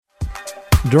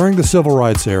During the Civil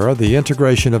Rights era, the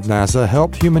integration of NASA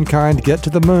helped humankind get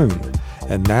to the moon.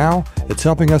 And now, it's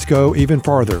helping us go even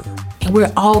farther. And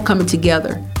we're all coming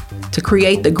together to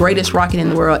create the greatest rocket in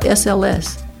the world,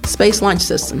 SLS, Space Launch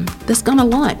System, that's going to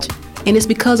launch. And it's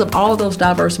because of all of those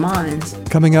diverse minds.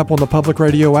 Coming up on the Public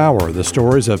Radio Hour, the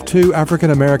stories of two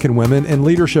African-American women in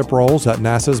leadership roles at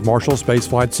NASA's Marshall Space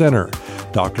Flight Center,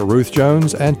 Dr. Ruth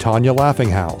Jones and Tanya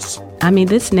Laughinghouse. I mean,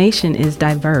 this nation is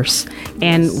diverse,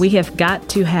 and we have got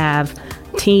to have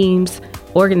teams,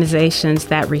 organizations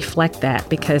that reflect that,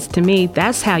 because to me,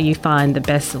 that's how you find the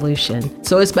best solution.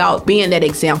 So it's about being that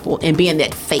example and being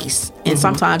that face. And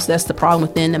sometimes that's the problem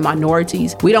within the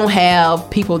minorities. We don't have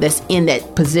people that's in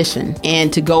that position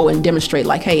and to go and demonstrate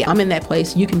like, hey, I'm in that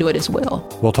place, you can do it as well.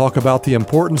 We'll talk about the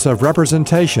importance of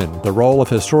representation, the role of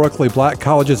historically black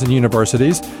colleges and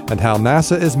universities, and how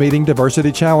NASA is meeting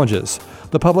diversity challenges.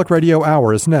 The Public Radio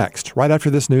Hour is next, right after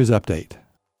this news update.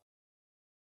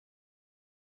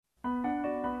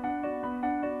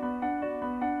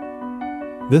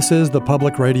 This is the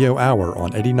Public Radio Hour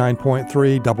on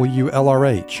 89.3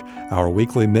 WLRH, our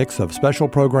weekly mix of special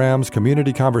programs,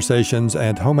 community conversations,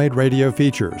 and homemade radio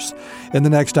features. In the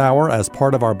next hour, as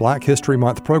part of our Black History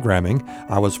Month programming,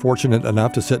 I was fortunate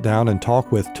enough to sit down and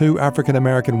talk with two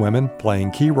African-American women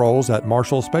playing key roles at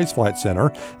Marshall Space Flight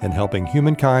Center in helping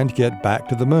humankind get back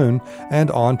to the moon and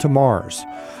on to Mars.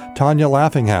 Tanya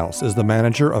Laughinghouse is the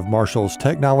manager of Marshall's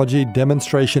Technology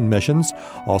Demonstration Missions,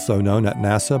 also known at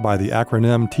NASA by the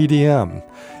acronym TDM.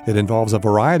 It involves a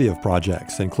variety of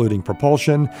projects, including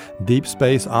propulsion, deep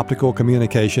space optical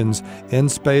communications,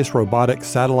 in-space robotic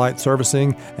satellite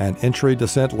servicing, and entry,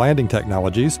 descent, landing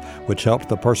technologies, which helped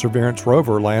the Perseverance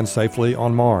rover land safely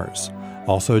on Mars.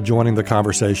 Also joining the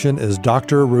conversation is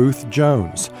Dr. Ruth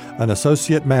Jones, an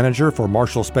associate manager for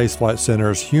Marshall Space Flight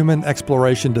Center's Human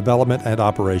Exploration Development and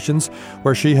Operations,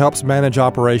 where she helps manage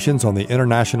operations on the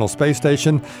International Space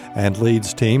Station and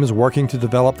leads teams working to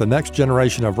develop the next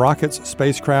generation of rockets,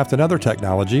 spacecraft, and other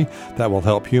technology that will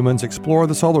help humans explore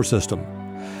the solar system.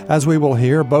 As we will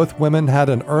hear, both women had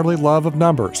an early love of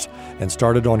numbers and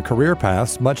started on career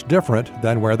paths much different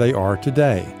than where they are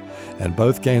today. And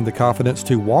both gained the confidence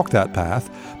to walk that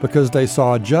path because they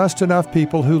saw just enough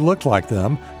people who looked like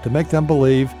them to make them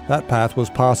believe that path was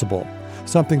possible,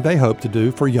 something they hope to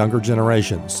do for younger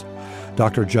generations.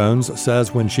 Dr. Jones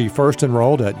says when she first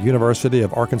enrolled at University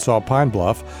of Arkansas Pine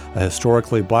Bluff, a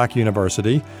historically black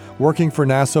university, working for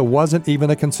NASA wasn't even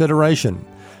a consideration.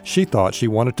 She thought she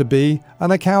wanted to be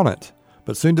an accountant,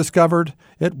 but soon discovered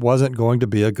it wasn't going to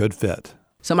be a good fit.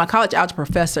 So my college algebra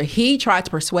professor, he tried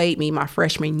to persuade me my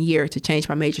freshman year to change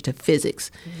my major to physics.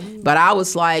 But I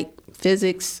was like,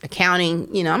 physics,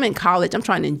 accounting, I'm in college. I'm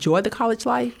trying to enjoy the college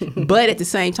life. But at the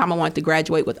same time, I wanted to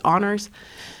graduate with honors.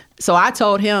 So I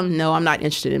told him, no, I'm not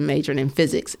interested in majoring in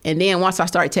physics. And then once I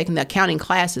started taking the accounting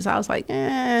classes, I was like,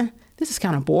 this is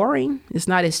kind of boring. It's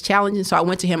not as challenging. So I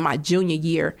went to him my junior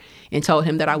year and told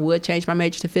him that I would change my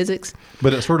major to physics.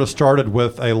 But it sort of started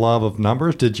with a love of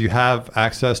numbers. Did you have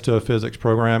access to a physics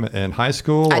program in high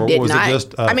school? I did not. It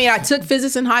just, I took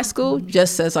physics in high school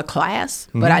just as a class,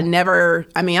 but I never,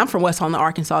 I'm from West Holland,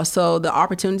 Arkansas, so the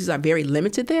opportunities are very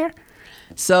limited there.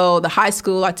 So the high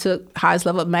school I took, highest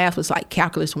level of math was like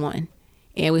Calculus 1,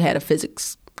 and we had a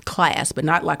physics class, but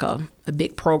not like a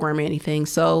big program or anything.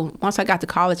 So once I got to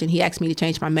college and he asked me to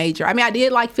change my major, I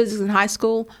did like physics in high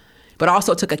school, but I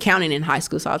also took accounting in high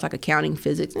school. So I was like accounting,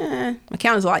 physics.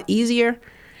 Accounting's a lot easier,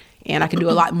 and I could do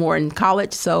a lot more in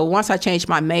college. So once I changed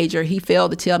my major, he failed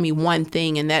to tell me one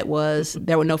thing, and that was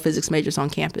there were no physics majors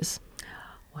on campus.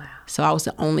 Wow. So I was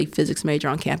the only physics major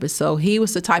on campus. So he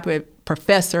was the type of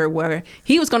professor where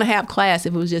he was going to have class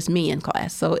if it was just me in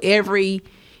class. So every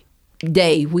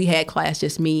day we had class,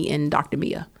 just me and Dr.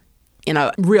 Mia in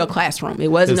a real classroom.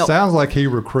 It sounds like he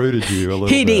recruited you a little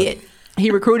bit. He did. He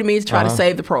recruited me to try to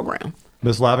save the program.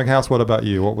 Ms. Laughinghouse, what about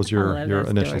you? What was your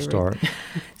initial start?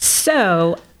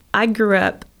 So I grew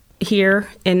up here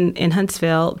in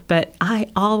Huntsville, but I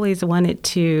always wanted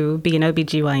to be an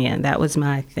OBGYN. That was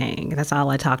my thing. That's all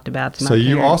I talked about to my parents. So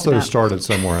you also started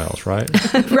somewhere else, right?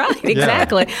 Right,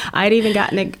 exactly. Yeah. I'd even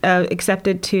gotten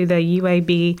accepted to the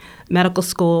UAB Medical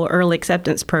School Early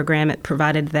Acceptance Program. It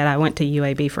provided that I went to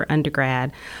UAB for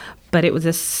undergrad. But it was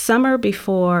a summer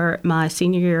before my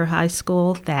senior year of high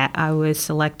school that I was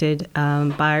selected by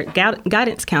our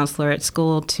guidance counselor at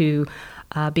school to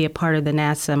be a part of the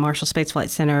NASA Marshall Space Flight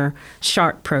Center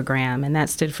SHARP program, and that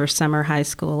stood for Summer High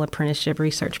School Apprenticeship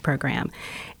Research Program.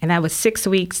 And that was 6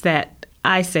 weeks that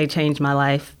I say changed my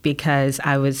life because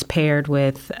I was paired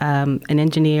with an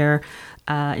engineer,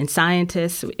 and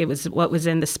scientists. It was what was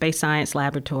in the Space Science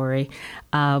Laboratory.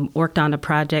 Worked on a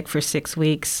project for 6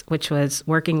 weeks, which was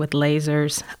working with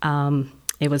lasers.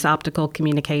 It was optical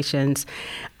communications.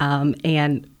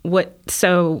 And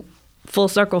so full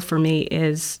circle for me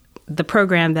is the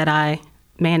program that I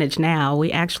manage now.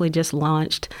 We actually just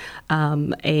launched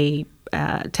a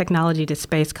technology to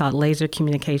space called Laser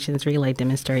Communications Relay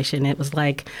Demonstration. It was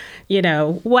like,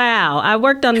 wow, I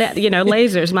worked on that,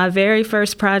 lasers, my very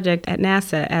first project at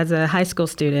NASA as a high school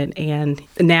student. And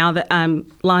now that I'm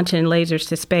launching lasers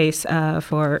to space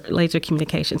for laser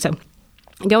communication. So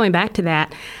going back to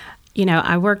that,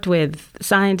 I worked with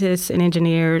scientists and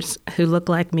engineers who look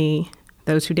like me,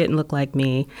 those who didn't look like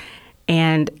me.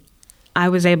 And I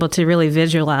was able to really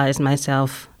visualize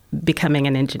myself becoming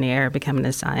an engineer, becoming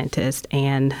a scientist.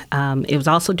 And it was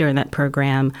also during that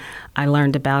program I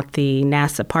learned about the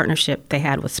NASA partnership they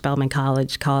had with Spelman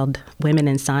College called Women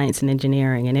in Science and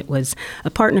Engineering. And it was a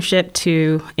partnership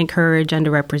to encourage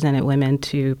underrepresented women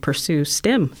to pursue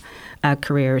STEM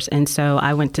careers. And so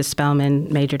I went to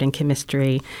Spelman, majored in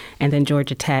chemistry, and then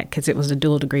Georgia Tech, because it was a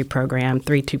dual degree program,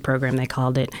 3-2 program they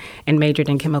called it, and majored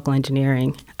in chemical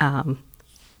engineering.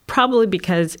 Probably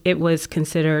because it was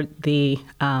considered the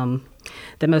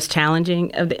most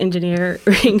challenging of the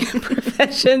engineering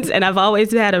professions, and I've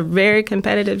always had a very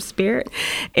competitive spirit,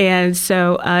 and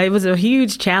so it was a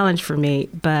huge challenge for me.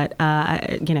 But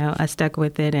I stuck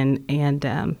with it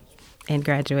and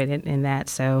graduated in that.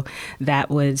 So that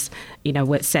was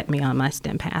what set me on my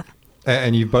STEM path.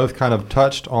 And you both kind of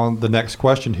touched on the next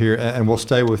question here, and we'll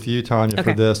stay with you, Tanya,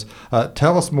 for this.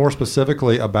 Tell us more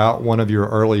specifically about one of your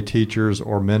early teachers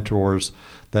or mentors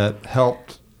that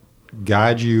helped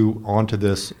guide you onto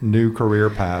this new career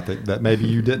path that maybe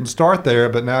you didn't start there,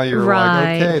 but now you're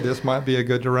like, okay, this might be a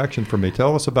good direction for me.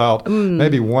 Tell us about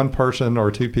maybe one person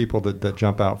or two people that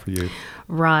jump out for you.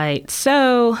 Right.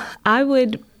 So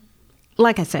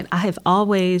like I said, I have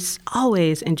always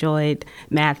enjoyed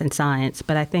math and science,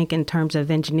 but I think in terms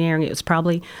of engineering, it was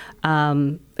probably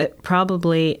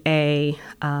a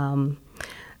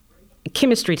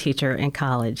chemistry teacher in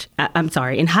college.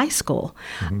 In high school.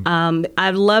 Mm-hmm.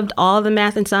 I loved all the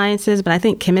math and sciences, but I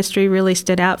think chemistry really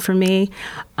stood out for me.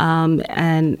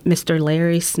 And Mr.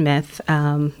 Larry Smith,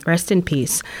 rest in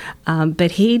peace. But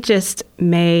he just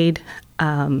made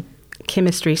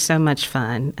chemistry so much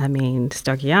fun. I mean,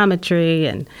 stoichiometry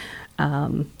and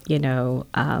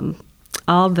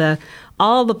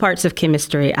all the parts of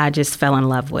chemistry I just fell in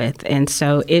love with. And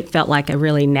so it felt like a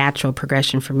really natural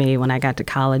progression for me when I got to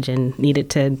college and needed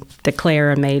to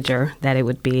declare a major that it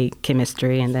would be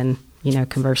chemistry, and then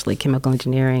conversely chemical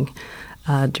engineering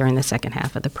during the second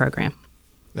half of the program.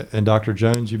 And Dr.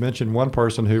 Jones, you mentioned one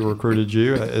person who recruited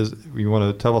you. You want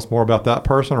to tell us more about that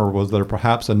person, or was there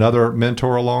perhaps another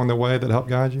mentor along the way that helped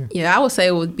guide you? Yeah, I would say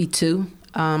it would be two.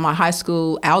 My high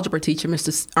school algebra teacher,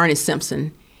 Mr. Ernest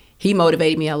Simpson, he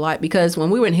motivated me a lot because when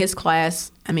we were in his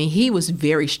class, he was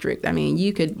very strict.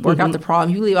 You could work out the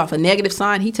problem. You leave off a negative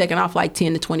sign, he taking off like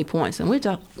 10 to 20 points. And we're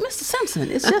just, Mr.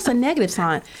 Simpson, it's just a negative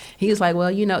sign. He was like,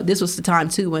 well, this was the time,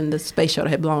 too, when the space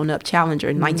shuttle had blown up, Challenger,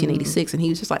 in 1986. And he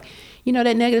was just like,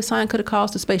 that negative sign could have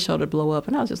caused the space shuttle to blow up.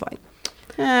 And I was just like,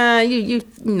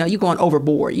 you're going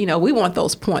overboard. We want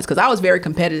those points. Because I was very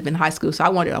competitive in high school, so I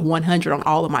wanted a 100 on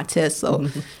all of my tests. So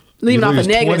leaving off a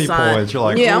negative sign. Points, you're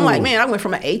like, yeah, I'm like, man, I went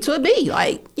from an A to a B.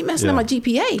 Like, you're messing up my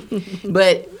GPA.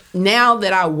 But now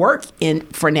that I work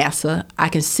for NASA, I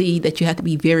can see that you have to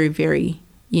be very, very,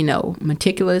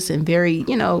 meticulous and very,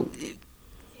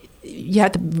 you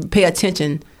have to pay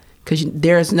attention because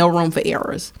there's no room for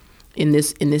errors in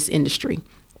this industry.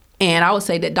 And I would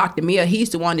say that Dr. Mia,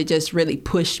 he's the one that just really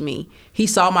pushed me. He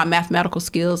saw my mathematical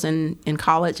skills in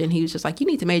college, and he was just like, you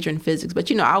need to major in physics.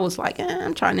 But, I was like,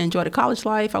 I'm trying to enjoy the college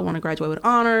life. I want to graduate with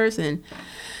honors.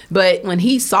 But when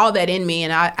he saw that in me,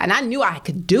 and I knew I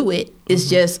could do it, it's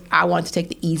just I wanted to take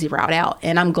the easy route out.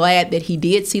 And I'm glad that he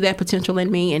did see that potential in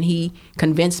me, and he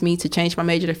convinced me to change my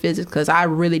major to physics because I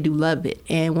really do love it.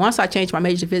 And once I changed my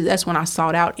major to physics, that's when I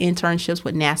sought out internships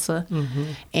with NASA.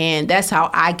 And that's how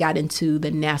I got into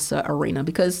the NASA arena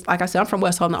because, like I said, I'm from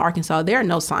West Holland, Arkansas. There are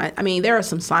no science. There are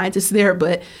some scientists there,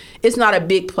 but it's not a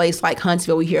big place like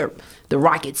Huntsville. We hear the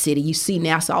Rocket City. You see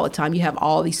NASA all the time. You have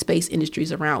all these space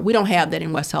industries around. We don't have that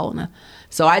in West Helena.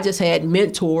 So I just had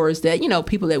mentors that,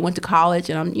 people that went to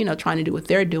college, and I'm, trying to do what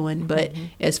they're doing. But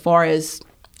as far as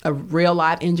a real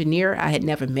life engineer, I had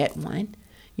never met one.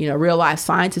 Real life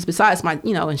scientists, besides my,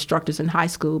 instructors in high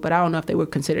school, but I don't know if they were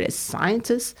considered as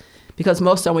scientists because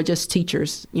most of them were just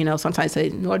teachers. Sometimes they,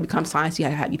 in order to become science, you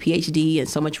have to have your PhD and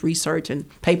so much research and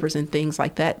papers and things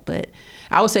like that. But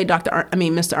I would say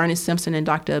Mr. Ernest Simpson and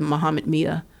Dr. Muhammad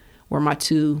Mia were my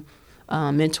two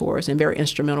mentors and very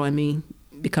instrumental in me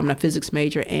becoming a physics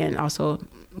major and also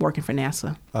working for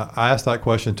NASA. I asked that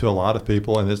question to a lot of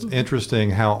people, and it's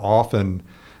interesting how often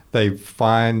they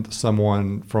find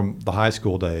someone from the high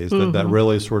school days that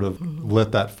really sort of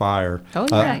lit that fire. Oh,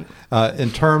 yeah.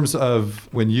 In terms of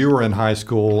when you were in high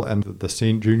school and the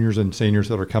juniors and seniors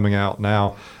that are coming out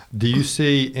now, do you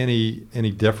see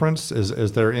any difference?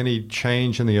 Is there any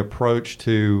change in the approach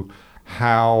to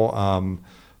how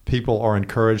people are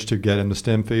encouraged to get into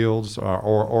STEM fields?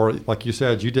 Or like you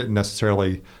said, you didn't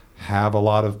necessarily have a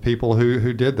lot of people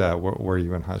who did that. Were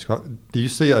you in high school? Do you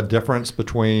see a difference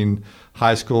between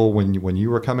high school when you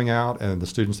were coming out and the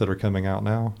students that are coming out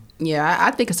now? Yeah,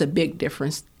 I think it's a big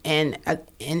difference. And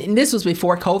this was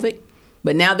before COVID,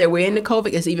 but now that we're into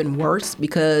COVID, it's even worse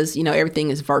because, everything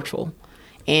is virtual.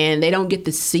 And they don't get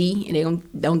to see and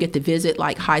they don't get to visit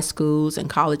like high schools and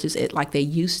colleges like they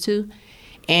used to.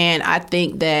 And I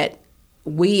think that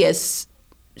we as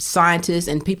scientists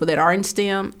and people that are in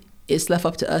STEM, it's left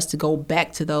up to us to go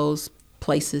back to those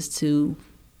places to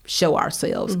show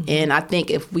ourselves. And I think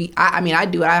if I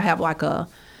do it. I have I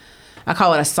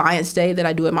call it a science day that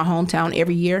I do at my hometown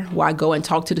every year where I go and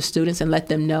talk to the students and let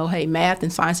them know, hey, math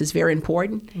and science is very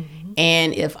important.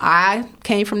 And if I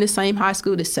came from the same high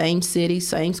school, the same city,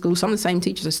 same school, some of the same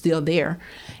teachers are still there.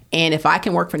 And if I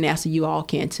can work for NASA, you all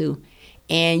can too.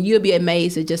 And you'll be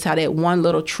amazed at just how that one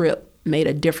little trip made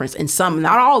a difference in some,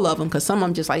 not all of them, because some of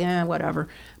them just like, whatever.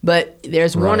 But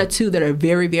there's one or two that are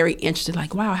very, very interested,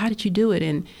 like, wow, how did you do it?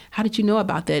 And how did you know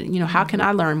about that? How can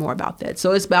I learn more about that?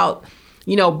 So it's about,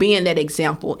 being that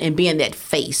example and being that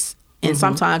face. And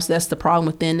sometimes that's the problem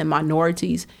within the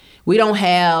minorities. We don't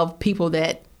have people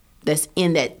that's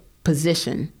in that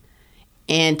position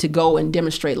and to go and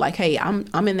demonstrate like, hey,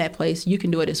 I'm in that place. You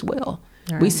can do it as well.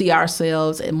 Right. We see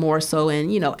ourselves more so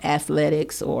in,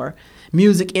 athletics or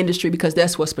music industry because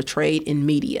that's what's portrayed in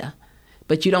media.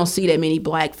 But you don't see that many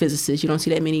black physicists. You don't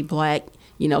see that many black,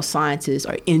 scientists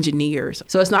or engineers.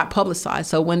 So it's not publicized.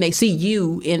 So when they see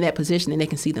you in that position, then they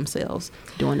can see themselves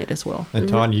doing it as well. And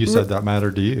Tanya, you said that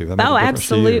mattered to you.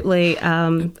 Absolutely.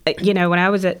 When I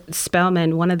was at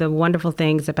Spelman, one of the wonderful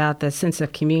things about the sense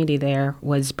of community there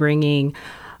was bringing,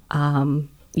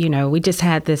 we just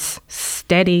had this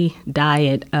steady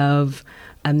diet of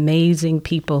amazing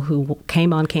people who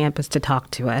came on campus to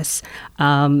talk to us.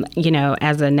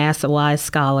 As a NASA-wise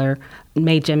scholar,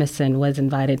 Mae Jemison was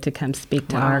invited to come speak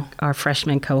to our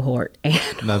freshman cohort. And,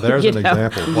 now there's an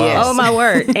example. Wow. Yes. Oh, my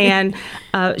word. And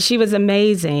she was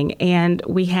amazing. And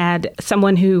we had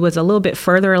someone who was a little bit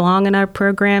further along in our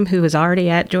program who was already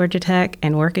at Georgia Tech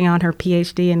and working on her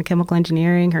PhD in chemical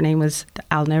engineering. Her name was,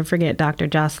 I'll never forget, Dr.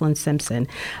 Jocelyn Simpson.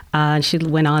 She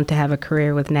went on to have a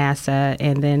career with NASA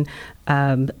and then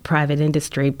private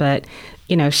industry. But,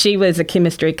 she was a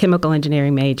chemical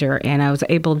engineering major, and I was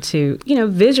able to,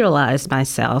 visualize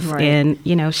myself. Right.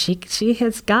 And, she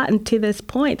has gotten to this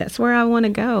point. That's where I want to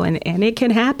go, and it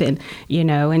can happen,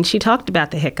 and she talked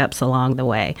about the hiccups along the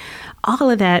way. All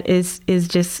of that is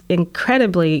just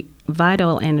incredibly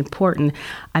vital and important.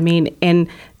 I mean, and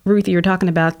Ruth, you're talking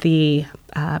about the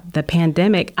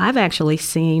pandemic. I've actually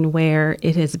seen where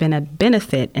it has been a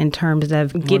benefit in terms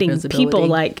of getting people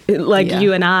like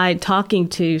you and I talking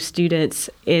to students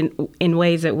in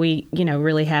ways that we,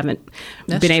 really haven't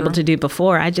been able to do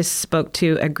before. I just spoke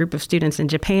to a group of students in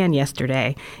Japan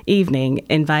yesterday evening,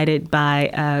 invited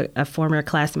by a former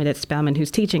classmate at Spelman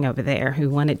who's teaching over there, who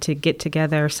wanted to get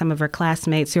together some of her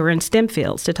classmates who are in STEM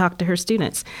fields to talk to her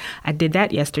students. I did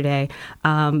that yesterday.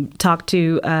 Talked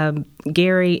to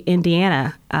Gary,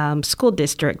 Indiana school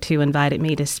district who invited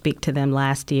me to speak to them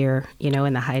last year,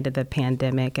 in the height of the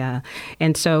pandemic.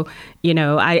 And so,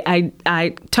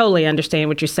 I totally understand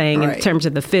what you're saying in terms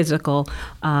of the physical,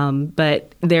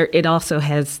 but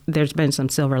there's been some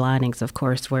silver linings, of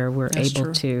course, where we're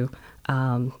able to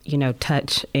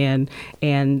touch and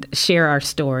share our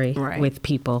story with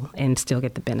people and still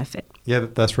get the benefit. Yeah,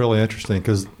 that's really interesting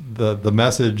because the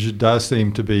message does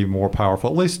seem to be more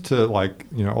powerful, at least to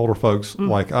older folks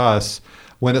like us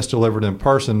when it's delivered in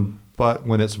person. But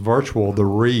when it's virtual, the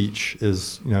reach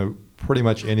is pretty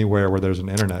much anywhere where there's an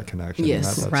internet connection.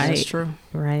 Yes, that's true.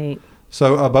 Right.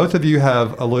 So both of you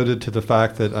have alluded to the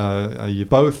fact that you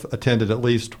both attended at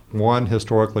least one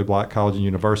historically black college and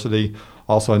university,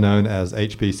 also known as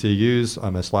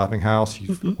HBCUs. Ms. Laughinghouse,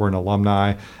 you were an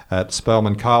alumni at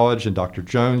Spelman College, and Dr.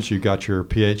 Jones, you got your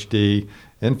PhD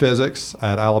in physics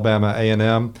at Alabama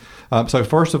A&M. So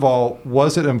first of all,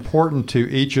 was it important to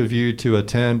each of you to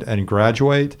attend and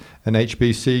graduate an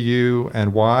HBCU,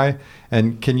 and why?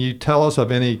 And can you tell us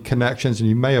of any connections, and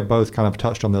you may have both kind of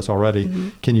touched on this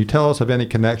already, can you tell us of any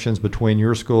connections between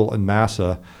your school and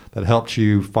NASA that helped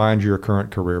you find your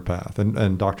current career path?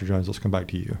 And Dr. Jones, let's come back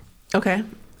to you. Okay.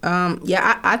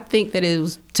 I think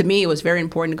that to me, it was very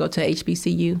important to go to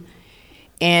HBCU.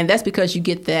 And that's because you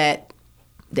get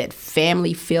that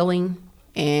family feeling,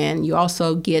 and you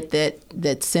also get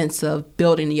that sense of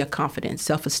building your confidence,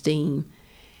 self-esteem.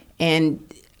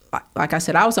 And like I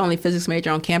said, I was the only physics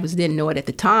major on campus, didn't know it at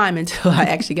the time until I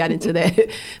actually got into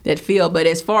that field. But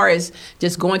as far as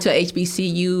just going to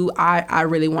HBCU, I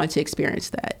really wanted to experience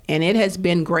that. And it has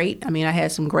been great. I mean, I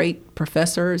had some great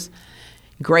professors,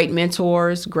 great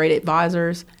mentors, great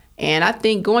advisors. And I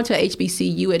think going to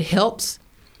HBCU, it helps.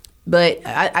 But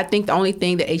I think the only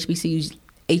thing that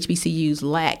HBCUs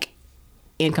lack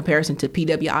in comparison to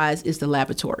PWIs is the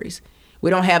laboratories. We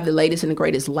don't have the latest and the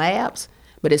greatest labs,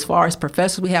 but as far as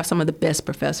professors, we have some of the best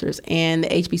professors. And the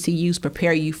HBCUs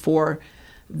prepare you for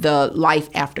the life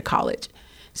after college.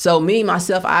 So me,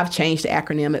 myself, I've changed the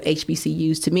acronym of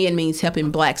HBCUs. To me, it means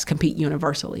helping blacks compete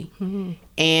universally. Mm-hmm.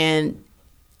 And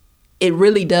it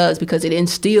really does, because it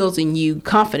instills in you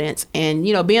confidence. And,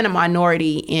 you know, being a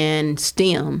minority in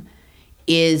STEM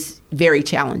is very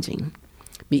challenging.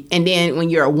 And then when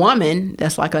you're a woman,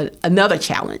 that's like another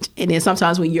challenge. And then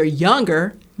sometimes when you're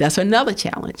younger, that's another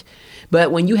challenge.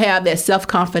 But when you have that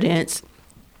self-confidence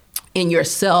in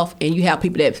yourself, and you have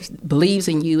people that believes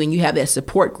in you, and you have that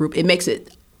support group, it makes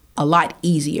it a lot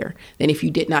easier than if you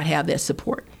did not have that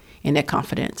support and that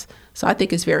confidence. So I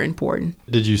think it's very important.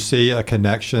 Did you see a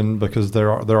connection? Because there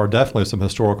are definitely some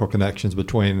historical connections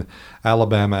between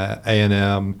Alabama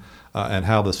A&M and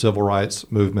how the civil rights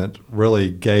movement really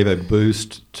gave a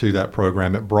boost to that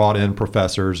program. It brought in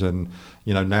professors, and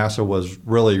you know, NASA was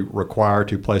really required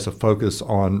to place a focus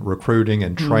on recruiting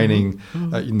and training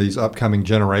these upcoming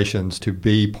generations to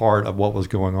be part of what was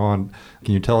going on.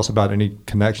 Can you tell us about any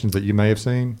connections that you may have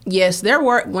seen? Yes, there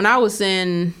were. When I was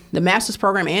in the master's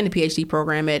program and the PhD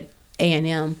program at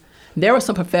A&M, there were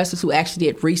some professors who actually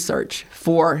did research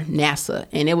for NASA,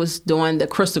 and it was doing the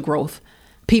crystal growth,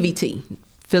 PVT,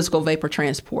 physical vapor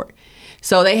transport.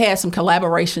 So they had some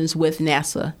collaborations with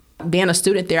NASA. Being a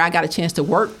student there, I got a chance to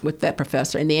work with that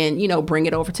professor and then, you know, bring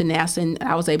it over to NASA, and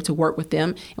I was able to work with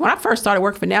them. And when I first started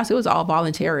working for NASA, it was all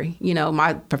voluntary. You know,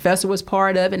 my professor was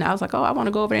part of it, and I was like, oh, I want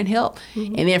to go over there and help.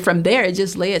 Mm-hmm. And then from there, it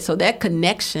just led. So that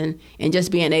connection and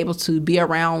just being able to be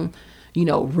around, you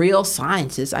know, real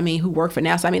scientists, I mean, who work for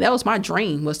NASA. I mean, that was my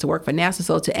dream, was to work for NASA.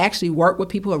 So to actually work with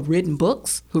people who have written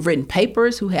books, who've written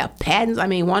papers, who have patents. I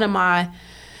mean, one of my,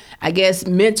 I guess,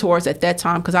 mentors at that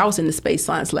time, because I was in the space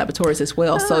science laboratories as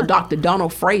well. So Dr.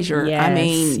 Donald Frazier,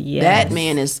 that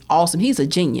man is awesome. He's a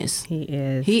genius. He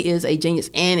is. He is a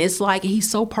genius. And it's like, he's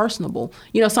so personable.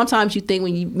 You know, sometimes you think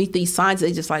when you meet these scientists,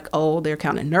 they just like, oh, they're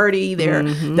kind of nerdy. They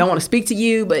don't want to speak to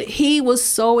you. But he was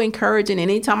so encouraging. And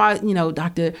anytime I, you know,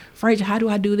 Dr. Frazier, how do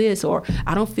I do this? Or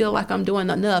I don't feel like I'm doing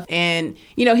enough. And,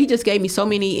 you know, he just gave me so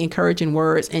many encouraging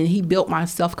words. And he built my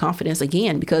self-confidence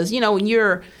again. Because, you know, when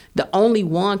you're the only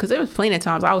one, because there was plenty of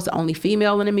times I was the only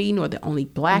female in the meeting or the only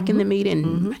black in the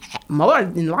meeting. More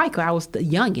than likely, I was the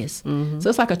youngest. So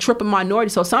it's like a triple minority.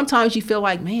 So sometimes you feel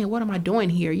like, man, what am I doing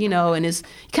here? You know, and you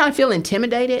kind of feel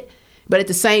intimidated, but at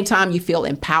the same time, you feel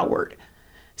empowered.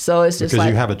 So it's just because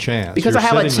like, you have a chance. Because I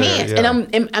have a chance, there, yeah.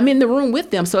 And I'm in the room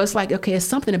with them. So it's like, okay, it's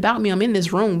something about me. I'm in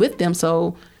this room with them,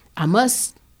 so I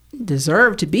must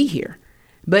deserve to be here.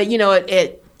 But you know,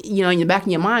 you know, in the back of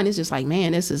your mind, it's just like,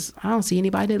 man, I don't see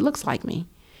anybody that looks like me.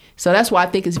 So that's why I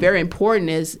think it's very important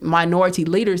as minority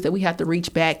leaders that we have to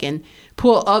reach back and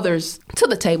pull others to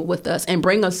the table with us and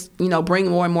bring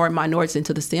more and more minorities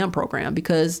into the STEM program.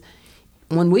 Because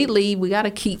when we leave, we got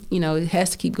to keep, you know, it has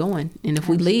to keep going. And if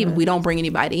we leave, if we don't bring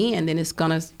anybody in, then it's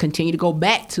going to continue to go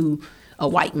back to a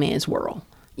white man's world,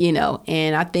 you know.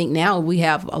 And I think now we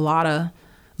have a lot of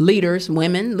leaders,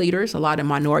 women leaders, a lot of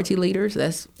minority leaders.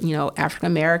 That's, you know, African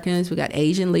Americans. We got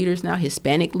Asian leaders now,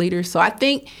 Hispanic leaders. So I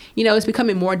think, you know, it's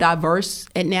becoming more diverse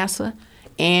at NASA.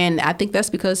 And I think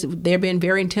that's because they're being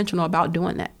very intentional about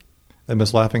doing that. And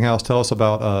Ms. Laughinghouse, tell us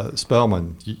about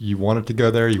Spelman. You wanted to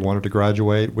go there. You wanted to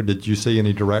graduate. Did you see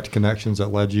any direct connections that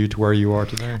led you to where you are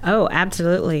today? Oh,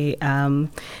 absolutely.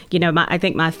 You know, I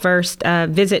think my first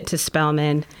visit to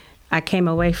Spelman, I came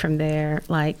away from there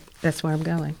like, that's where I'm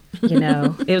going. You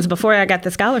know, it was before I got the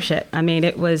scholarship. I mean,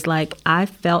 it was like I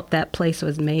felt that place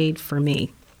was made for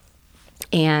me.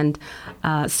 And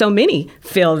so many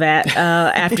feel that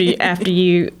after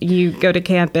you go to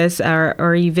campus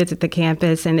or you visit the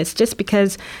campus. And it's just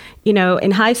because,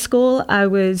 in high school, I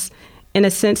was, in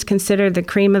a sense, considered the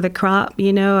cream of the crop.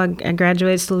 I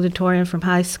graduated salutatorian from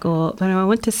high school. But when I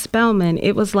went to Spelman,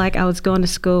 it was like I was going to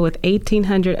school with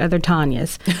 1,800 other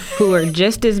Tanyas who are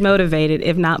just as motivated,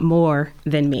 if not more,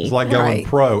 than me. It's like going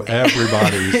pro.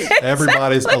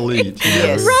 Everybody's elite.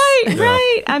 Yes.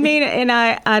 Right. I mean, and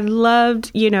I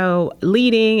loved,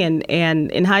 leading.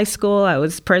 And in high school, I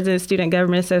was president of Student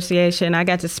Government Association. I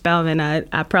got to Spelman.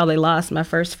 I probably lost my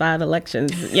first 5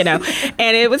 elections, and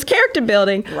it was character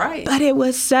building. Right. But it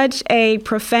was such a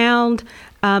profound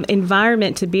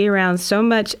environment to be around, so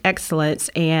much excellence,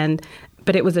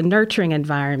 but it was a nurturing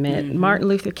environment. Mm-hmm. Martin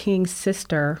Luther King's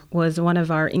sister was one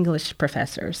of our English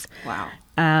professors. Wow.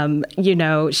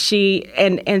 She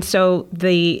and so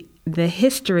the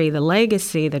history, the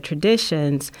legacy, the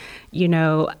traditions,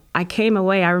 I came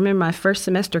away. I remember my first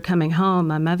semester coming home,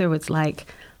 my mother was like,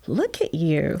 "Look at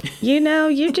you,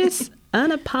 you just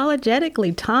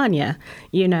unapologetically Tanya,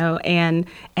 and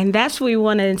that's what we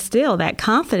want to instill, that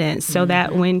confidence, so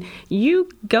that when you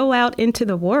go out into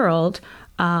the world,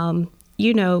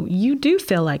 you do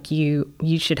feel like you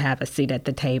should have a seat at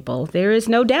the table. There is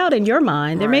no doubt in your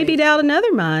mind. There may be doubt in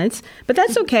other minds, but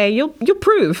that's okay. You'll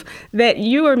prove that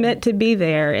you are meant to be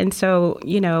there. And so,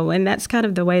 and that's kind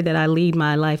of the way that I lead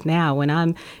my life now. When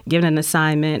I'm given an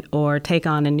assignment or take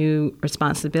on a new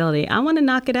responsibility, I want to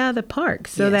knock it out of the park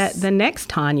so that the next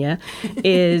Tanya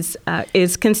is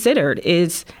considered,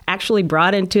 is actually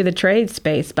brought into the trade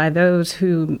space by those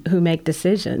who make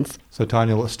decisions. So,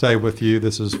 Tanya, let's stay with you.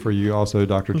 This is for you also,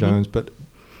 Dr. Jones. But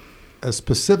as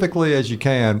specifically as you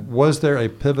can, was there a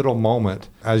pivotal moment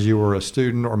as you were a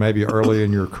student or maybe early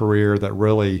in your career that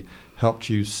really helped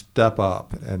you step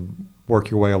up and work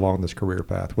your way along this career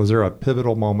path? Was there a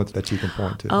pivotal moment that you can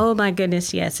point to? Oh, my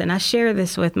goodness, yes. And I share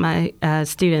this with my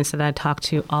students that I talk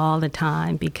to all the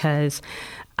time because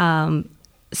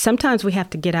sometimes we have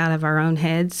to get out of our own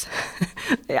heads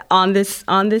on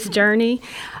this journey.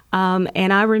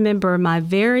 And I remember my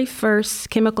very first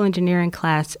chemical engineering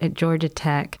class at Georgia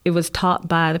Tech. It was taught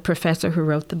by the professor who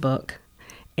wrote the book.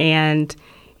 And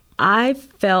I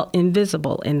felt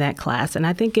invisible in that class. And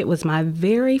I think it was my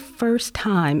very first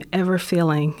time ever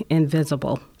feeling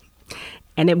invisible.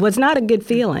 And it was not a good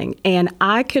feeling. And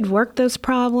I could work those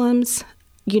problems,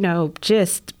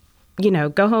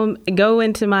 go home, go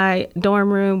into my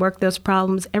dorm room, work those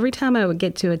problems. Every time I would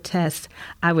get to a test,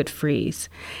 I would freeze.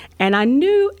 And I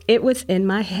knew it was in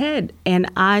my head. And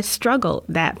I struggled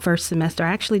that first semester.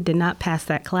 I actually did not pass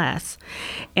that class.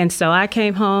 And so I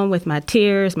came home with my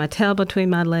tears, my tail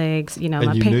between my legs.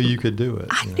 And you knew you could do it.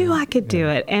 I knew I could do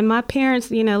it. And my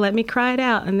parents, let me cry it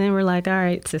out. And then we're like, all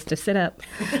right, sister, sit up.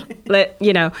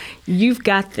 You've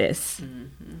got this. Mm-hmm.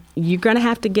 You're going to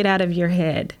have to get out of your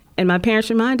head. And my parents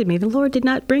reminded me, the Lord did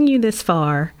not bring you this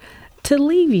far to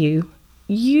leave you.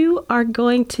 You are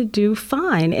going to do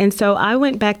fine. And so I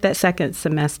went back that second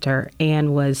semester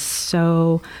and was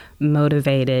so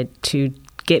motivated to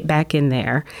get back in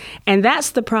there. And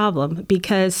that's the problem,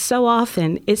 because so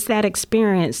often it's that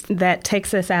experience that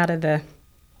takes us out of the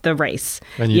race.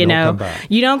 And you don't come back.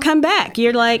 You don't come back.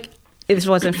 You're like, this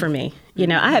wasn't for me.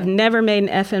 I have never made an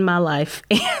F in my life.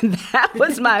 And that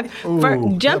was my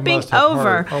first jumping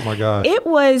over. Oh my God. It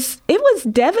was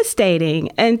devastating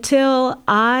until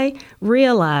I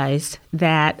realized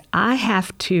that I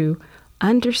have to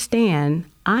understand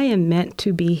I am meant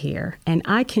to be here and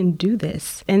I can do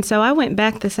this. And so I went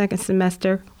back the second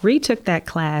semester, retook that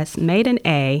class, made an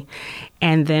A,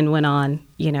 and then went on,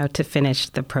 to finish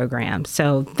the program.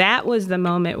 So that was the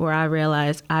moment where I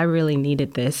realized I really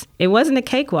needed this. It wasn't a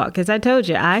cakewalk, because I told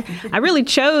you, I really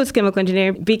chose chemical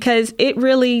engineering because it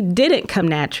really didn't come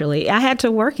naturally. I had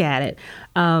to work at it.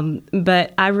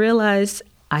 But I realized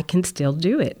I can still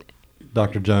do it.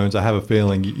 Dr. Jones, I have a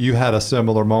feeling you had a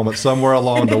similar moment somewhere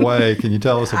along the way. Can you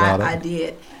tell us about it? I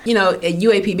did. At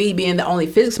UAPB, being the only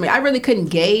physics major, I really couldn't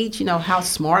gauge, how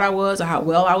smart I was or how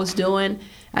well I was doing.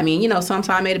 I mean, sometimes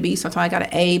I made a B, sometimes I got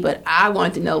an A, but I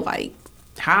wanted to know,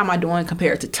 how am I doing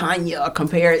compared to Tanya or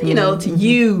compared, to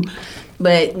you?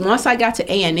 But once I got to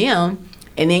A&M,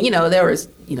 and then, there was,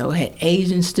 had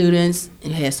Asian students,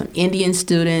 and had some Indian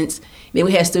students. Then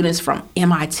we had students from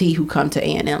MIT who come to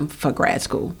A&M for grad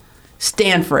school.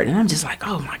 Stanford, and I'm just like,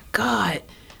 oh my God,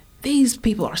 these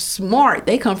people are smart.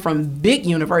 They come from big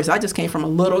universities. I just came from a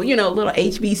little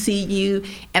HBCU,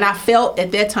 and I felt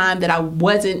at that time that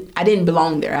I didn't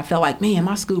belong there. I felt like, man,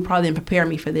 my school probably didn't prepare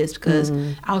me for this because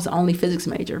I was the only physics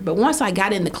major. But once I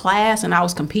got in the class and I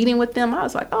was competing with them, I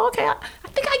was like, oh, okay, I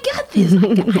think I got this.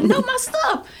 I know my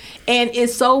stuff. And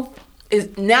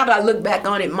now that I look back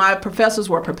on it, my professors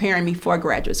were preparing me for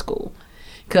graduate school.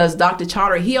 Because Dr.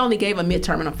 Charter, he only gave a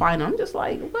midterm and a final. I'm just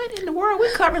like, what in the world?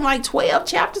 We're covering like 12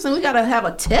 chapters and we got to have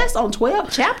a test on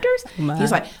 12 chapters?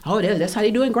 He's like, oh, that's how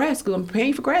they do in grad school. I'm preparing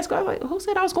you for grad school. I was like, who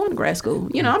said I was going to grad school?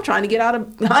 I'm trying to get out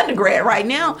of undergrad right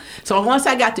now. So once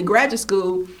I got to graduate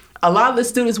school, a lot of the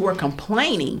students were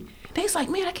complaining. They was like,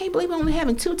 man, I can't believe I'm only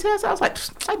having 2 tests. I was like,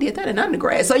 I did that in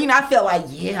undergrad. So, I felt like,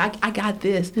 yeah, I got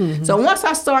this. Mm-hmm. So once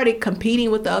I started competing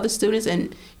with the other students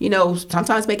and,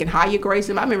 sometimes making higher grades.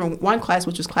 I remember one class,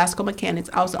 which was classical mechanics.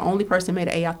 I was the only person who made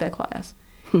an A out that class.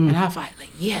 Mm-hmm. And I was like,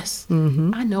 yes,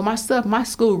 I know my stuff. My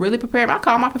school really prepared me. I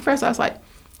called my professor. I was like,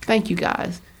 thank you,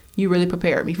 guys. You really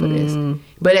prepared me for this.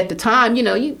 But at the time,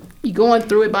 you going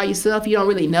through it by yourself. You don't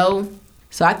really know.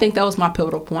 So I think that was my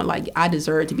pivotal point. Like, I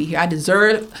deserve to be here. I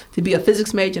deserve to be a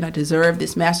physics major, and I deserve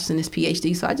this master's and this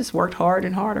PhD. So I just worked hard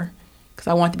and harder because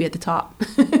I wanted to be at the top.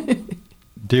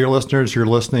 Dear listeners, you're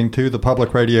listening to the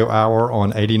Public Radio Hour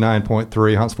on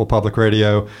 89.3 Huntsville Public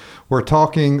Radio. We're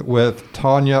talking with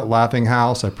Tanya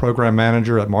Laughinghouse, a program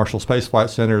manager at Marshall Space Flight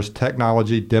Center's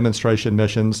Technology Demonstration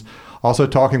Missions. Also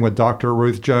talking with Dr.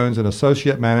 Ruth Jones, an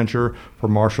associate manager for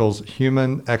Marshall's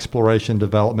Human Exploration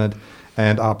Development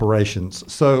and Operations.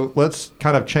 So let's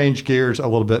kind of change gears a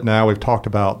little bit now. We've talked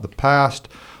about the past.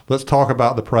 Let's talk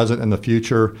about the present and the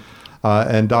future.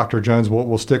 And Dr. Jones,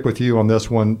 we'll stick with you on this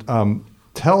one.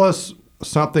 Tell us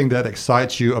something that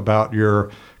excites you about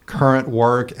your current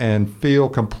work and feel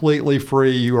completely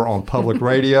free. You are on public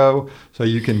radio, so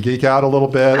you can geek out a little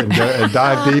bit and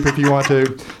dive deep if you want to.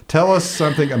 Tell us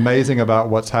something amazing about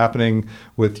what's happening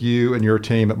with you and your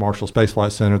team at Marshall Space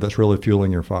Flight Center that's really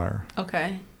fueling your fire.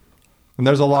 Okay. And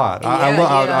there's a lot.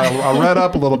 I read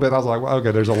up a little bit. I was like, well,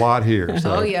 okay, there's a lot here.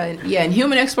 So. Oh, yeah. Yeah, in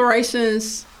Human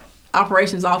Explorations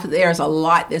Operations Office, there's a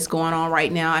lot that's going on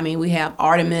right now. I mean, we have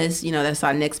Artemis, that's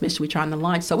our next mission we're trying to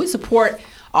launch. So we support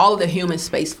all of the human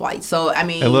space flights. So, I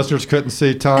mean... And listeners couldn't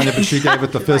see Tanya, but she gave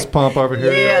it the fist pump over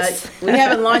here. Yes. We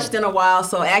haven't launched in a while,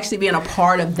 so actually being a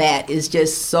part of that is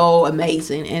just so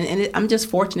amazing. And I'm just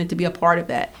fortunate to be a part of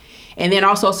that. And then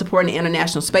also supporting the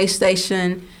International Space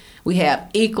Station. We have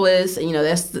ECLS,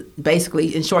 that's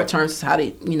basically, in short terms, how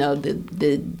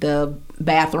the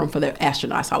bathroom for the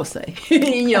astronauts, I would say.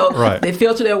 Right. They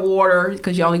filter their water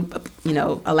because you're only,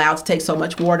 allowed to take so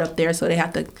much water up there, so they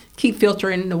have to keep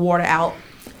filtering the water out.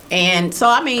 And so,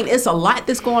 I mean, it's a lot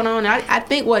that's going on. I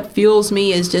think what fuels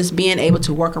me is just being able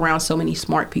to work around so many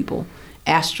smart people,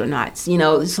 astronauts.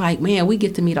 It's like, man, we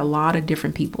get to meet a lot of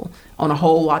different people on a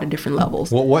whole lot of different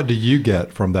levels. Well, what do you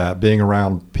get from that, being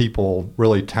around people,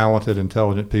 really talented,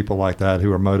 intelligent people like that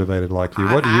who are motivated like you?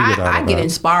 What do you get out of that? I get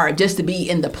inspired just to be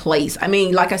in the place. I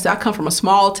mean, like I said, I come from a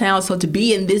small town, so to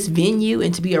be in this venue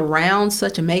and to be around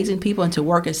such amazing people and to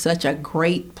work at such a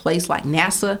great place like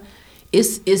NASA,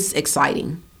 it's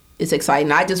exciting. It's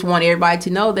exciting. I just want everybody to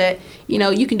know that,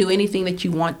 you can do anything that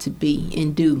you want to be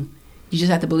and do. You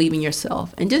just have to believe in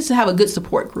yourself and just have a good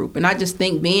support group. And I just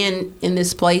think being in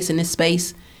this place, in this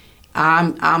space,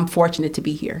 I'm fortunate to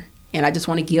be here. And I just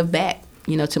want to give back,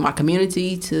 to my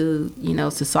community, to,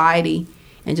 society,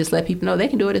 and just let people know they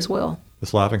can do it as well.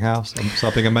 This Laughinghouse,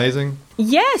 something amazing?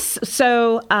 Yes.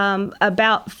 So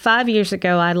about 5 years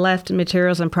ago, I left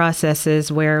Materials and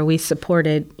Processes where we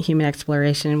supported human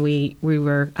exploration.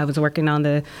 I was working on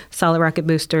the solid rocket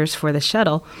boosters for the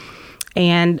shuttle,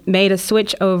 and made a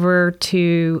switch over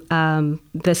to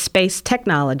the Space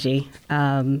Technology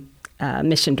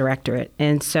Mission Directorate.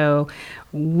 And so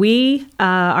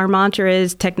our mantra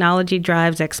is technology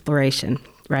drives exploration,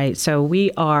 right? So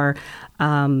we are,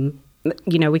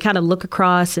 we kind of look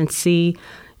across and see,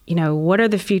 what are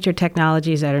the future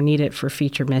technologies that are needed for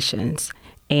future missions?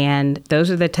 And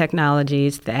those are the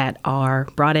technologies that are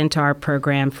brought into our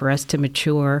program for us to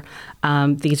mature.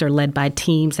 These are led by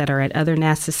teams that are at other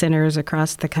NASA centers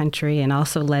across the country and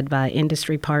also led by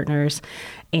industry partners.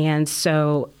 And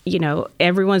so,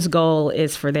 everyone's goal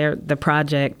is for the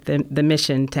project, the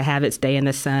mission, to have its day in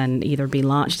the sun, either be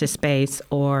launched to space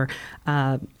or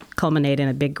culminate in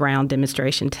a big ground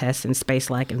demonstration test in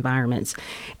space-like environments.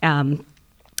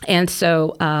 And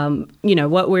so,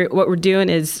 what we're doing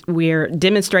is we're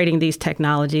demonstrating these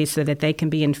technologies so that they can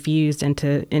be infused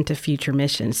into future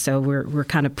missions. So we're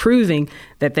kind of proving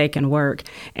that they can work,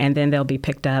 and then they'll be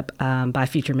picked up by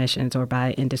future missions or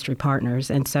by industry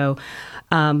partners. And so,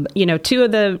 two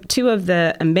of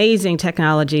the amazing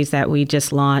technologies that we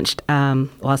just launched.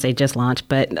 I'll say just launched,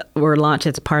 but were launched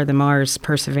as part of the Mars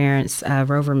Perseverance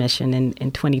rover mission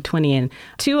in 2020. And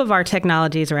two of our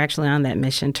technologies are actually on that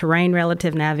mission: terrain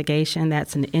relative navigation navigation.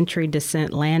 That's an entry,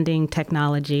 descent, landing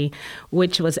technology,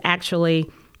 which was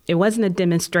actually, it wasn't a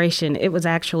demonstration. It was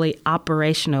actually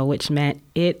operational, which meant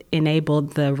it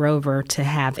enabled the rover to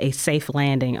have a safe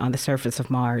landing on the surface of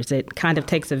Mars. It kind of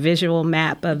takes a visual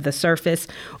map of the surface,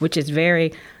 which is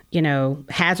very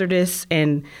hazardous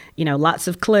and, lots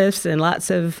of cliffs and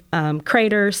lots of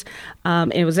craters.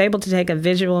 It was able to take a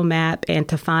visual map and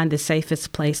to find the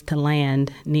safest place to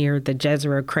land near the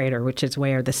Jezero crater, which is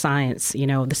where the science,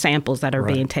 the samples that are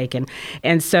being taken.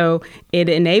 And so it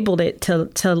enabled it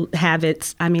to have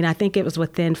its, I think it was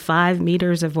within 5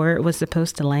 meters of where it was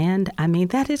supposed to land.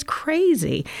 That is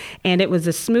crazy. And it was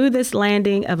the smoothest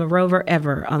landing of a rover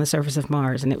ever on the surface of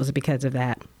Mars. And it was because of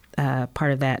that.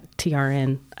 Part of that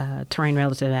TRN, terrain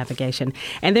relative navigation.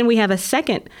 And then we have a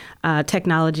second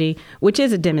technology, which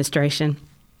is a demonstration,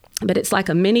 but it's like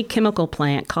a mini chemical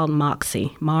plant called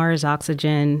MOXIE, Mars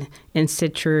Oxygen In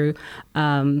Situ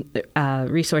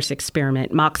Resource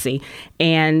Experiment, MOXIE.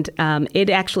 And it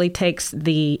actually takes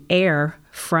the air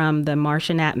from the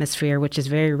Martian atmosphere, which is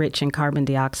very rich in carbon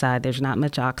dioxide. There's not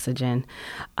much oxygen.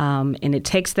 And it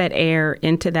takes that air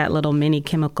into that little mini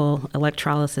chemical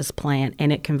electrolysis plant,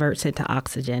 and it converts it to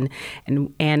oxygen.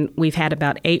 And we've had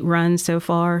about 8 runs so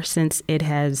far since it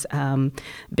has been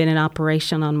in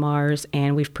operation on Mars,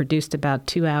 and we've produced about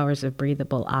 2 hours of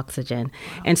breathable oxygen.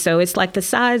 Wow. And so it's like the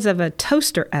size of a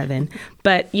toaster oven,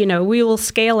 but, we will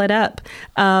scale it up,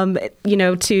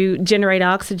 to generate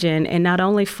oxygen, and not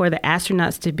only for the astronauts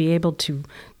to be able to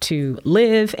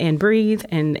live and breathe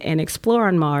and explore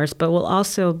on Mars, but we'll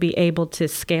also be able to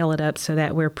scale it up so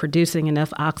that we're producing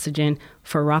enough oxygen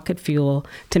for rocket fuel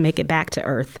to make it back to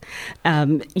Earth,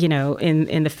 in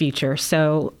the future.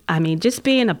 So, just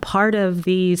being a part of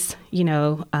these,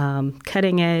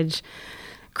 cutting edge,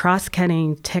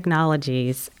 cross-cutting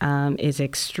technologies is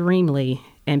extremely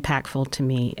impactful to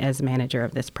me as manager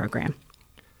of this program.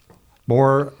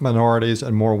 More minorities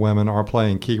and more women are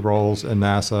playing key roles in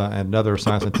NASA and other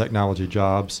science and technology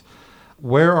jobs.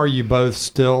 Where are you both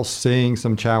still seeing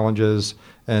some challenges,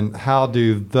 and how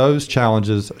do those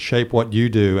challenges shape what you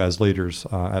do as leaders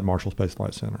at Marshall Space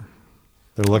Flight Center?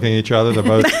 They're looking at each other. They're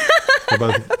both.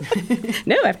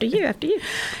 No, after you.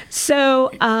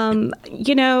 So,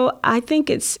 I think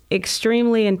it's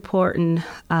extremely important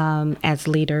as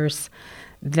leaders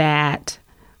that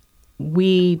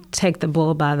we take the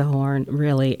bull by the horn,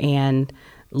 really, and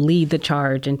lead the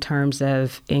charge in terms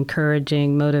of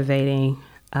encouraging, motivating,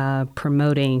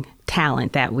 promoting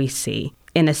talent that we see.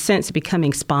 In a sense,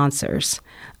 becoming sponsors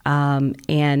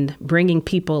and bringing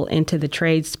people into the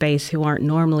trade space who aren't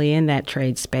normally in that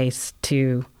trade space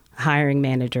to hiring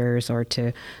managers or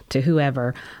to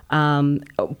whoever. And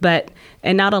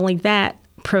not only that,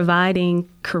 providing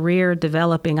career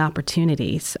developing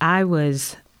opportunities. I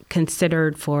was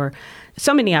considered for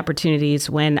so many opportunities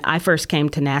when I first came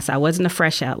to NASA. I wasn't a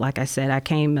fresh out, like I said. I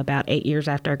came about 8 years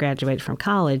after I graduated from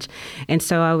college. And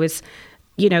so I was,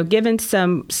 given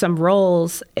some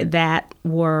roles that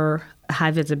were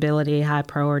high visibility, high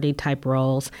priority type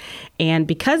roles. And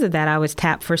because of that, I was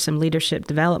tapped for some leadership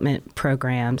development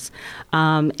programs.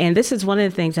 And this is one of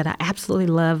the things that I absolutely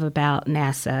love about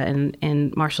NASA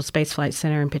and Marshall Space Flight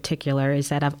Center in particular, is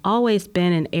that I've always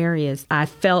been in areas I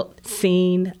felt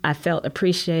seen, I felt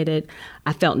appreciated,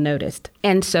 I felt noticed.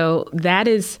 And so that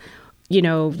is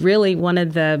really one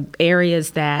of the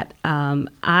areas that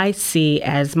I see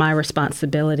as my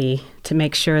responsibility to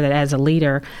make sure that as a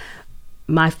leader,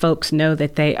 my folks know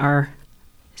that they are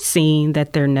seen,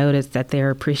 that they're noticed, that they're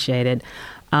appreciated,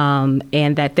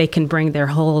 and that they can bring their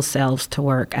whole selves to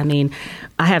work. I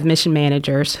have mission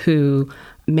managers who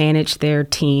manage their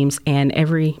teams, and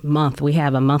every month we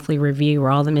have a monthly review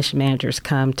where all the mission managers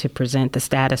come to present the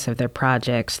status of their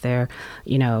projects, the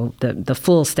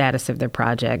full status of their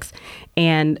projects.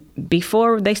 And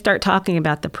before they start talking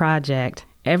about the project,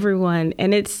 everyone,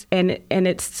 and it's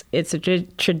a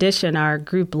tradition our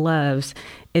group loves,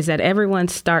 is that everyone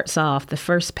starts off, the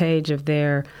first page of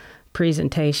their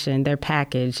presentation, their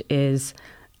package, is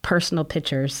personal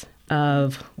pictures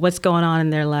of what's going on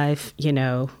in their life,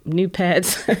 new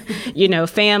pets,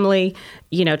 family,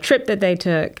 trip that they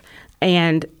took.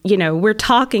 And, we're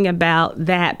talking about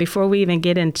that before we even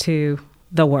get into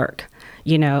the work,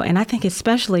 and I think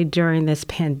especially during this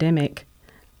pandemic,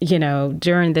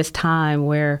 during this time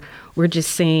where we're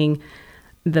just seeing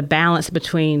the balance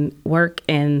between work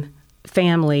and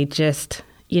family, just,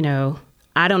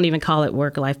 I don't even call it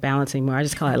work-life balance anymore. I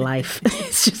just call it life.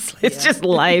 It's just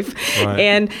life. Right.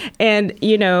 And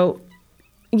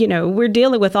we're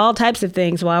dealing with all types of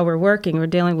things while we're working. We're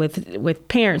dealing with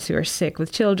parents who are sick,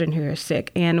 with children who are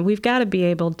sick, and we've got to be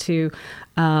able to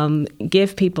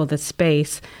give people the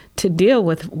space to deal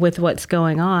with what's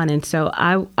going on. And so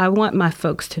I want my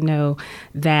folks to know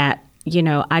that,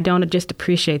 I don't just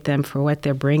appreciate them for what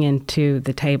they're bringing to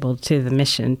the table, to the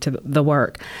mission, to the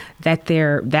work, that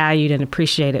they're valued and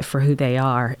appreciated for who they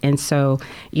are. And so,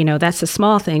 that's a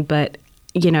small thing, but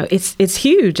it's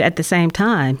huge at the same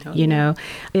time.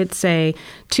 It's a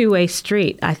two-way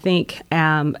street. I think,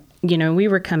 we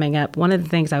were coming up. One of the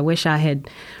things I wish I had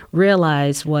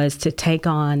realized was to take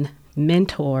on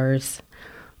mentors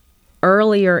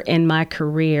earlier in my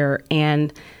career.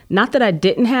 And not that I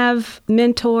didn't have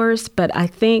mentors, but I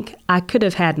think I could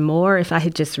have had more if I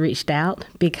had just reached out,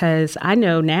 because I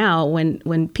know now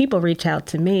when people reach out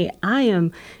to me, I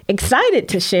am excited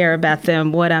to share about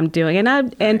them, what I'm doing.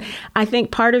 And I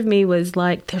think part of me was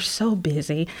like, they're so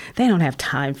busy. They don't have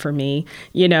time for me,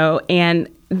 and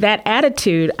that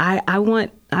attitude, I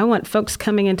want folks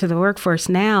coming into the workforce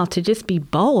now to just be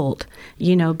bold,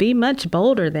 be much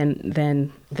bolder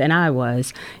than I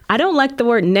was. I don't like the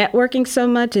word networking so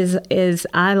much as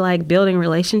I like building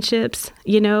relationships,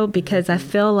 because I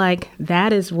feel like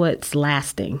that is what's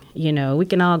lasting. We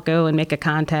can all go and make a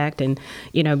contact and,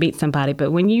 meet somebody.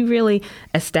 But when you really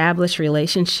establish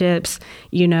relationships,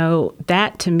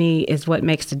 that to me is what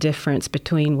makes the difference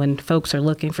between when folks are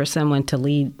looking for someone to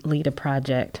lead a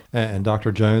project. And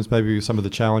Dr. Jones, maybe some of the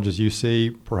challenges you see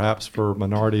perhaps for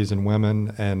minorities and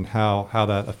women and how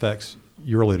that affects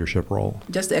your leadership role.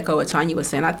 Just to echo what Tanya was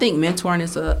saying, I think mentoring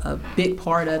is a big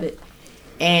part of it.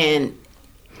 And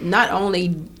not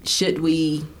only should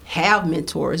we have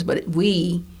mentors, but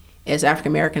we, as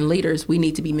African American leaders, we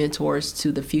need to be mentors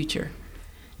to the future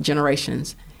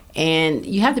generations. And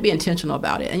you have to be intentional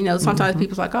about it. And, sometimes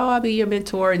people's like, oh, I'll be your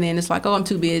mentor. And then it's like, oh, I'm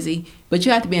too busy. But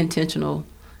you have to be intentional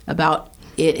about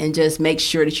it and just make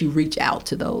sure that you reach out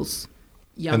to those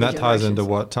younger And that ties generations. into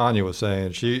what Tanya was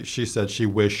saying. She said she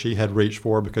wished she had reached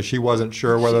for because she wasn't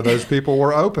sure whether those people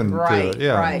were open to it.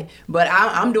 Yeah. Right. But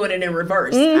I'm doing it in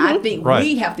reverse. I think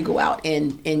we have to go out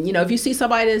and if you see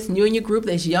somebody that's new in your group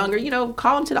that's younger,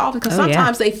 call them to the office. Because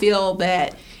sometimes they feel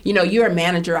that, you're a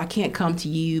manager. I can't come to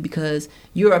you because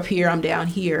you're up here, I'm down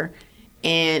here.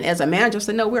 And as a manager, I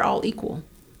say, no, we're all equal.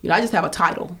 I just have a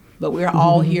title. But we're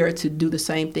all here to do the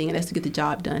same thing, and that's to get the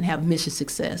job done, have mission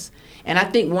success. And I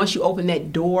think once you open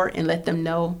that door and let them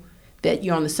know that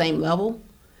you're on the same level,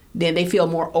 then they feel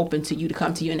more open to you to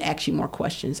come to you and ask you more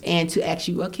questions and to ask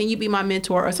you, well, can you be my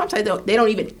mentor? Or sometimes they don't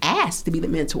even ask to be the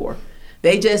mentor.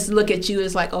 They just look at you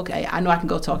as like, okay, I know I can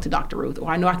go talk to Dr. Ruth,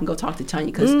 or I know I can go talk to Tanya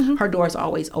because her door is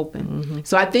always open.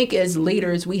 So I think as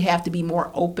leaders, we have to be more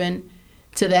open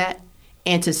to that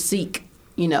and to seek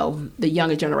the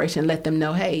younger generation, let them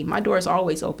know, hey, my door is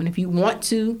always open. If you want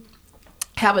to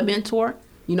have a mentor,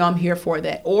 I'm here for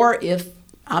that. Or if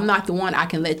I'm not the one, I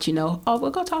can let you know, oh,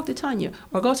 well, go talk to Tanya,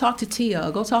 or go talk to Tia,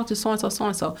 or go talk to so-and-so,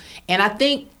 so-and-so. And I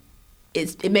think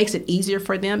it makes it easier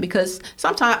for them because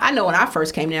sometimes, I know when I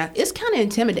first came there, it's kind of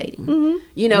intimidating.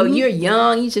 You're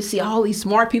young, you just see all these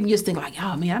smart people, you just think like,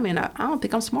 oh, man, I don't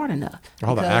think I'm smart enough.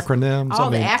 All the acronyms.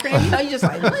 The acronyms, you're just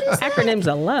like, what is that? Acronyms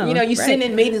alone. You're sitting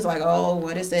in meetings like, oh,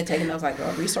 what is that? Taking notes like,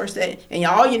 oh, research that. And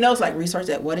all you know is like, research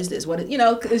that. What is this?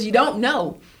 Because you don't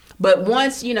know. But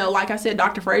once, like I said,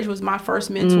 Dr. Frazier was my first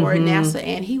mentor at NASA,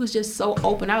 and he was just so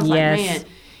open. I was like, man,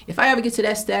 if I ever get to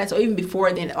that status, or even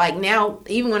before then, like now,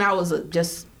 even when I was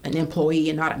just an employee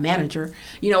and not a manager,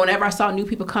 whenever I saw new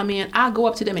people come in, I go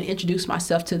up to them and introduce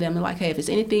myself to them and like, hey, if it's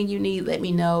anything you need, let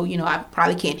me know. I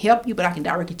probably can't help you, but I can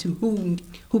direct you to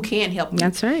who can help you.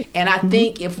 That's right. And I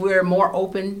think if we're more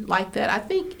open like that, I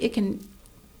think it can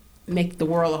make the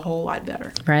world a whole lot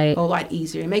better. Right. A whole lot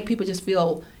easier. And make people just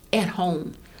feel at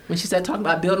home. When she said talking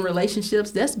about building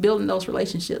relationships, that's building those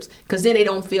relationships. Because then they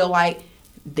don't feel like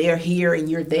they're here and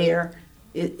you're there.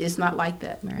 It's not like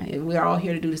that. Right. We're all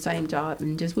here to do the same job,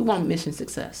 and we want mission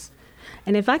success.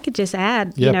 And if I could just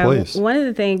add, please. One of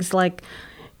the things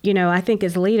I think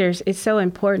as leaders, it's so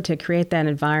important to create that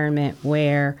environment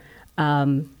where,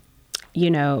 my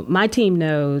team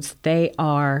knows they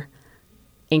are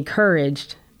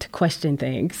encouraged to question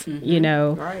things,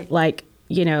 Right.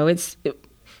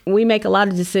 We make a lot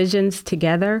of decisions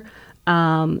together.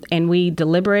 And we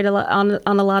deliberate a lot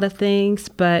on a lot of things,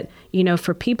 but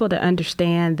for people to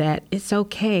understand that it's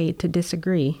okay to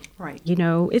disagree. Right.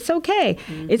 It's okay.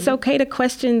 It's okay to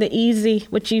question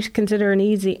what you consider an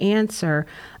easy answer.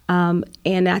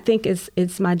 And I think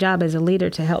it's my job as a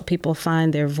leader to help people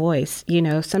find their voice.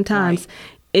 Sometimes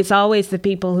it's always the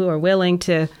people who are willing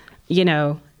to,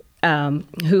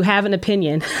 who have an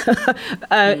opinion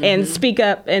and speak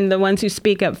up, and the ones who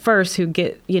speak up first who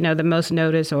get, the most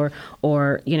notice or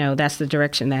that's the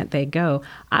direction that they go.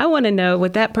 I want to know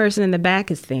what that person in the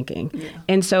back is thinking. Yeah.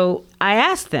 And so I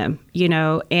asked them,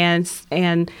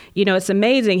 and it's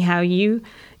amazing how you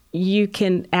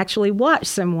can actually watch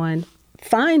someone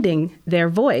finding their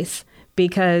voice,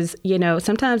 because,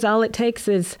 sometimes all it takes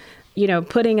is,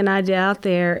 putting an idea out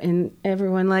there and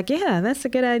everyone like, yeah, that's a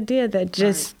good idea, that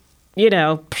just, it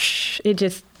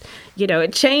just,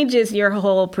 it changes your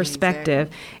whole perspective.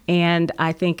 Exactly. And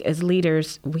I think as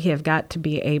leaders, we have got to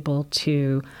be able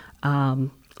to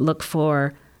look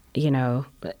for,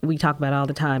 we talk about all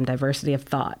the time, diversity of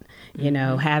thought,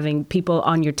 having people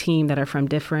on your team that are from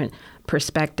different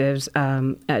perspectives,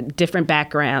 different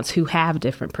backgrounds, who have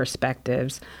different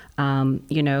perspectives,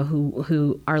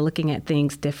 who are looking at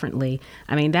things differently.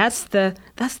 I mean, that's the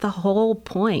whole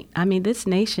point. I mean, this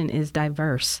nation is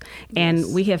diverse,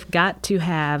 and we have got to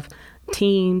have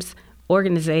teams,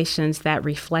 organizations that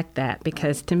reflect that,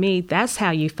 because to me, that's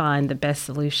how you find the best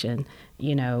solution.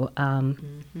 I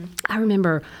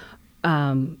remember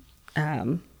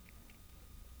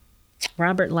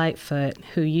Robert Lightfoot,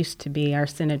 who used to be our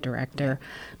Senate director,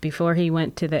 before he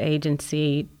went to the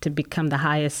agency to become the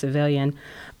highest civilian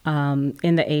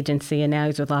in the agency, and now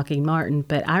he's with Lockheed Martin.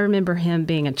 But I remember him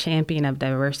being a champion of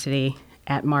diversity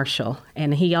at Marshall,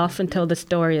 and he often told the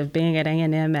story of being at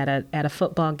A&M at a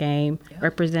football game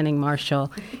representing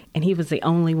Marshall, and he was the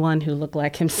only one who looked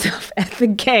like himself at the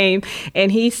game.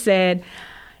 And he said,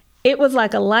 it was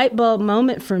like a light bulb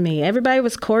moment for me. Everybody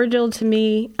was cordial to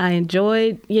me. I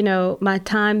enjoyed, my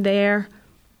time there,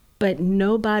 but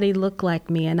nobody looked like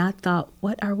me. And I thought,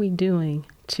 what are we doing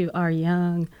to our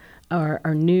young or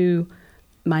our new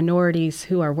minorities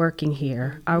who are working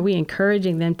here? Are we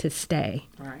encouraging them to stay?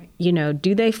 Right.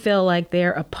 Do they feel like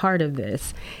they're a part of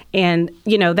this? And,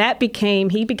 he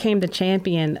became the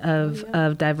champion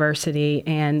of diversity.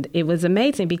 And it was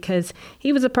amazing because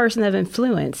he was a person of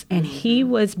influence, and he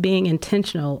was being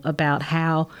intentional about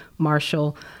how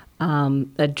Marshall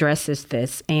addresses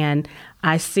this. And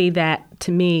I see that,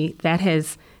 to me, that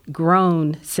has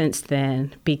grown since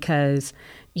then, because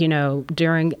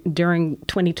during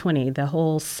 2020, the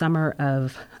whole summer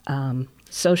of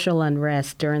social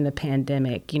unrest during the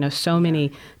pandemic, so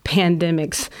many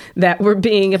pandemics that were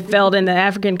being felt in the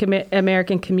African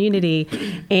American community,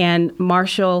 and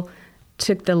Marshall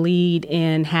took the lead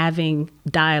in having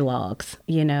dialogues.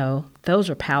 Those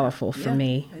were powerful for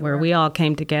me, where we all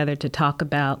came together to talk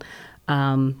about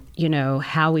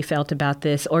how we felt about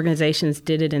this. Organizations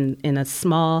did it in a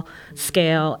small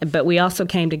scale, but we also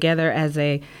came together as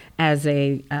a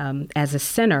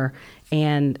center,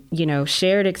 and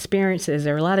shared experiences.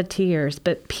 There were a lot of tears,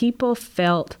 but people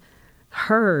felt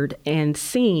heard and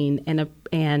seen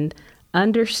and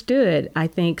understood. I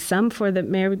think some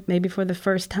maybe for the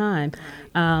first time.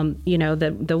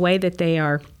 The way that they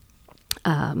are.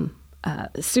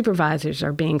 Supervisors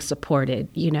are being supported.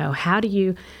 How do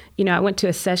you, I went to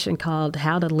a session called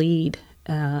How to Lead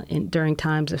during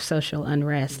times of social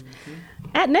unrest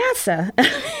at NASA,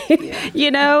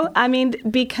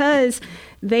 because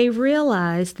they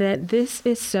realize that this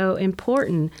is so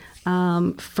important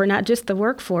for not just the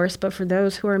workforce, but for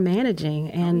those who are managing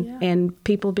and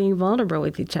people being vulnerable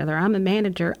with each other. I'm a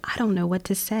manager. I don't know what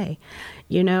to say.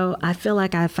 I feel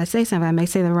like if I say something, I may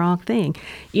say the wrong thing.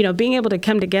 Being able to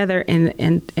come together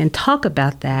and talk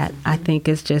about that, I think,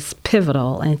 is just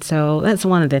pivotal. And so that's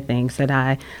one of the things that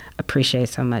I appreciate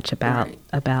so much about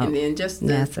and then just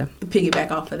NASA. To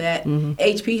piggyback off of that,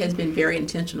 HP has been very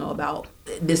intentional about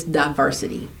this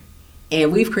diversity.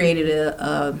 And we've created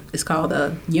it's called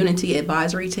a Unity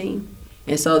Advisory Team.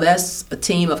 And so that's a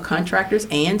team of contractors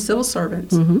and civil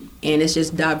servants. And it's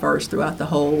just diverse throughout the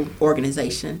whole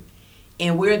organization.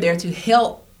 And we're there to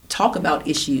help talk about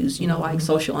issues, like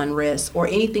social unrest or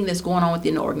anything that's going on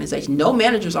within the organization. No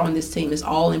managers on this team. It's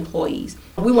all employees.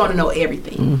 We want to know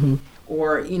everything,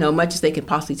 or, much as they can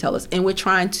possibly tell us. And we're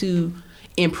trying to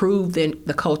improve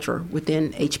the culture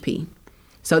within HP.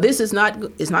 So it's not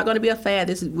going to be a fad.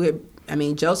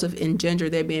 Joseph and Ginger,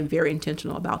 they're being very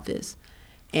intentional about this.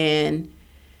 And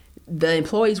the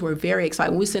employees were very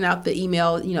excited. When we sent out the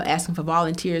email, asking for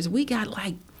volunteers, we got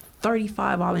like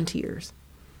 35 volunteers.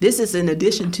 This is in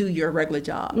addition to your regular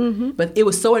job. But it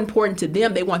was so important to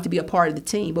them, they wanted to be a part of the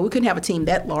team. But we couldn't have a team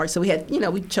that large, so we had,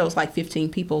 we chose like 15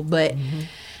 people. But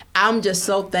I'm just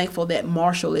so thankful that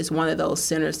Marshall is one of those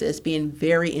centers that's being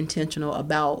very intentional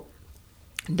about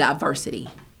diversity.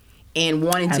 and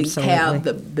wanting to have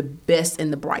the best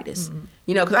and the brightest.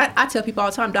 You know, because I tell people all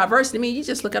the time, diversity to me, you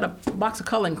just look at a box of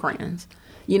coloring crayons.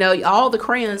 You know, all the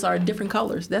crayons are different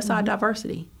colors. That's our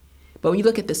diversity. But when you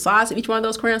look at the size of each one of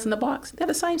those crayons in the box, they're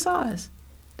the same size.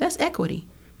 That's equity.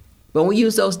 But when we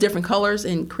use those different colors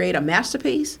and create a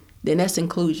masterpiece, then that's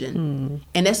inclusion.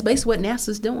 And that's basically what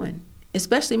NASA's doing,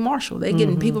 especially Marshall. They're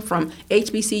getting people from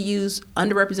HBCUs,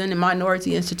 underrepresented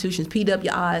minority institutions,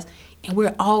 PWIs, and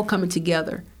we're all coming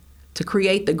together to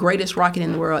create the greatest rocket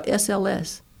in the world,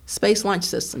 SLS, Space Launch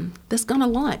System, that's going to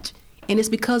launch. And it's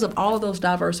because of all of those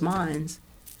diverse minds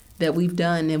that we've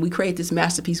done, and we create this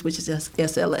masterpiece, which is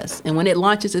SLS. And when it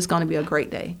launches, it's going to be a great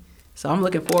day. So I'm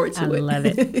looking forward to it. I love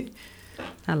it.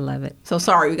 I love it. So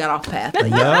sorry we got off path.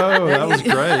 No, that was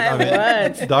great.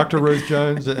 I mean, Dr. Ruth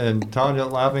Jones and Tanya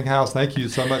Laughinghouse, thank you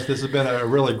so much. This has been a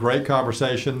really great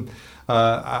conversation.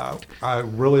 I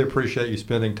really appreciate you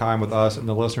spending time with us and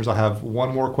the listeners. I have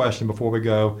one more question before we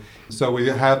go. So we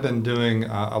have been doing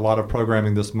a lot of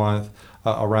programming this month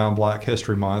around Black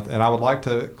History Month, and I would like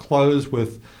to close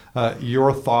with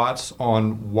your thoughts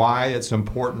on why it's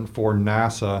important for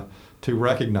NASA to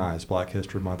recognize Black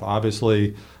History Month.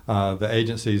 Obviously, the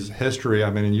agency's history,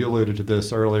 I mean, and you alluded to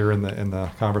this earlier in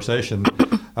the conversation,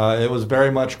 it was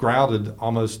very much grounded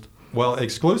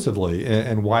exclusively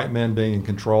in white men being in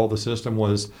control. The system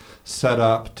was set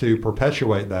up to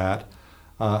perpetuate that.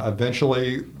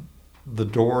 Eventually, the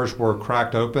doors were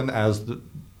cracked open as the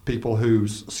people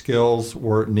whose skills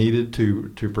were needed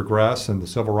to progress, and the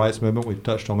civil rights movement, we've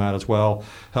touched on that as well,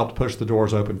 helped push the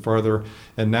doors open further.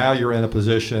 And now you're in a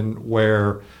position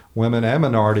where women and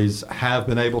minorities have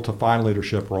been able to find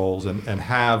leadership roles and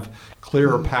have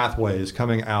clearer pathways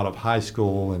coming out of high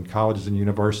school and colleges and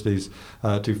universities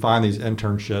to find these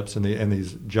internships and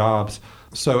these jobs.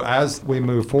 So as we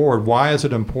move forward, why is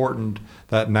it important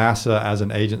that NASA as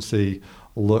an agency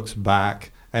looks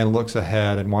back and looks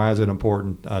ahead, and why is it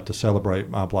important to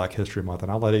celebrate Black History Month? And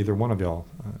I'll let either one of y'all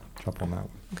jump on that one.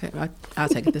 Okay, I'll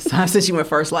take it this time since you went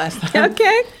first last time.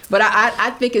 Okay. But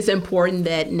I think it's important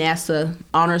that NASA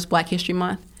honors Black History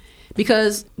Month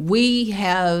because we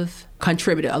have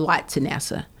contributed a lot to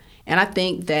NASA. And I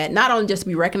think that not only just to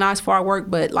be recognized for our work,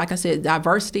 but like I said,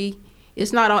 diversity,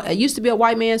 it used to be a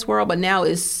white man's world, but now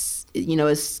it's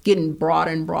getting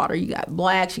broader and broader. You got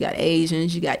blacks, you got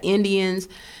Asians, you got Indians,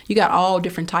 you got all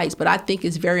different types. But I think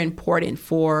it's very important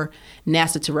for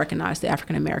NASA to recognize the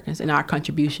African Americans and our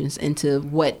contributions into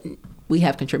what we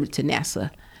have contributed to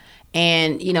NASA.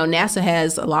 And, NASA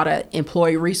has a lot of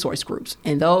employee resource groups,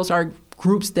 and those are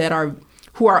groups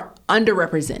who are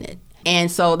underrepresented. And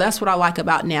so that's what I like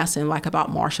about NASA and like about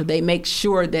Marshall. They make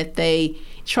sure that they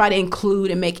try to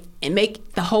include and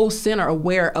make the whole center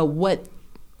aware of what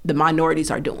the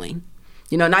minorities are doing.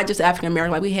 Not just African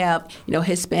American, like we have,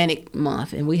 Hispanic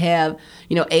month and we have,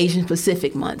 Asian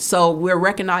Pacific month. So we're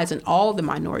recognizing all the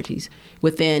minorities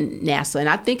within NASA. And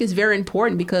I think it's very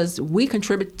important because we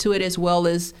contribute to it as well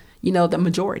as, the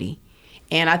majority.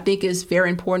 And I think it's very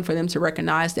important for them to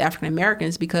recognize the African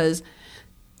Americans because,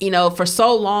 for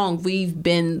so long we've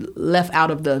been left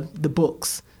out of the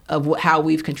books of how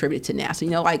we've contributed to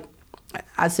NASA. Like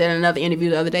I said in another interview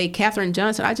the other day, Katherine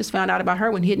Johnson, I just found out about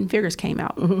her when Hidden Figures came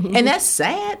out. Mm-hmm. And that's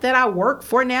sad that I worked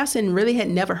for NASA and really had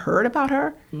never heard about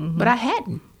her, but I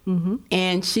hadn't. Mm-hmm.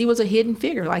 And she was a hidden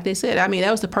figure, like they said. I mean,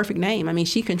 that was the perfect name. I mean,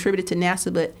 she contributed to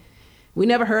NASA, but we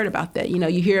never heard about that.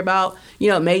 You hear about,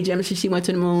 Mae Jemison, she went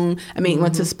to the moon,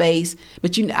 went to space.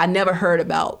 But I never heard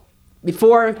about,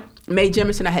 before Mae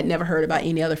Jemison, I had never heard about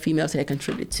any other females that had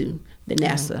contributed to the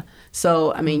NASA. Mm-hmm.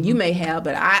 So, you may have,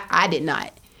 but I did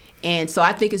not. And so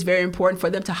I think it's very important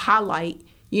for them to highlight,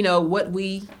 what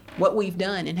we've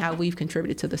done and how we've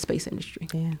contributed to the space industry.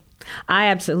 Yeah, I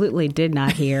absolutely did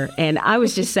not hear. And I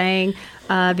was just saying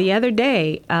the other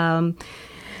day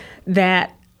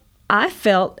that I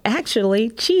felt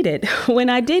actually cheated when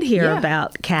I did hear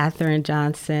about Katherine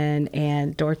Johnson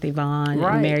and Dorothy Vaughan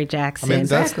and Mary Jackson.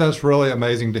 That's really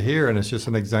amazing to hear. And it's just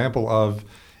an example of,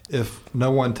 if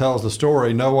no one tells the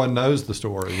story, no one knows the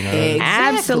story. Exactly.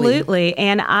 Absolutely.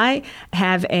 And I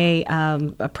have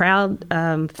a proud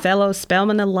fellow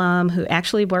Spelman alum who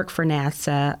actually worked for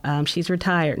NASA. She's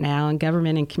retired now in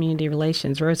government and community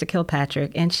relations, Rosa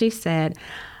Kilpatrick. And she said,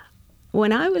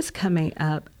 when I was coming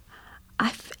up,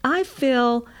 I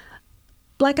feel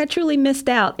like I truly missed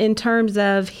out in terms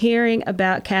of hearing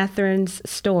about Katherine's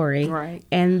story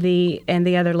and the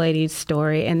other lady's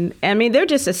story. And they're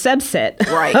just a subset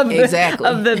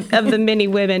of the many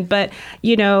women. But,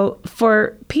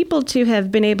 for people to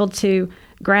have been able to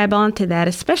grab onto that,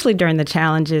 especially during the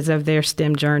challenges of their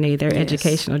STEM journey, their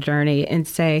educational journey, and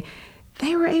say,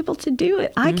 they were able to do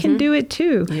it. I can do it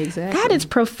too. Exactly. That is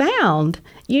profound.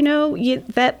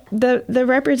 That the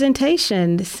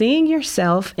representation, seeing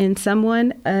yourself in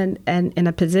someone and in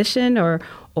a position or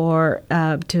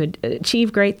to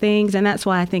achieve great things. And that's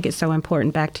why I think it's so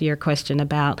important, back to your question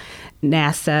about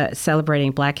NASA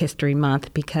celebrating Black History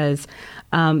Month, because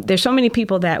there's so many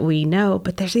people that we know,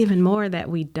 but there's even more that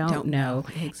we don't know.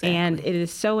 Exactly. And it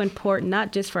is so important,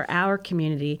 not just for our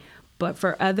community, but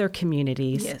for other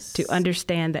communities to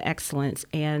understand the excellence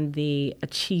and the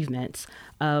achievements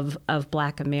of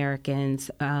Black Americans,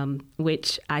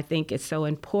 which I think is so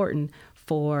important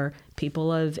for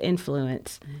people of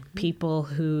influence, people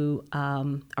who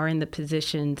are in the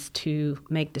positions to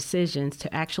make decisions,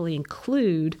 to actually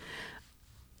include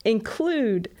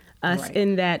us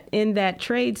in that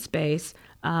trade space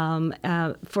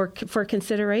for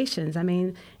considerations. I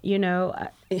mean,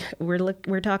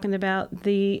 we're talking about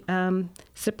the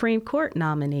Supreme Court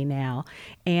nominee now,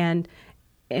 and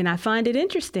I find it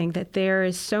interesting that there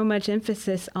is so much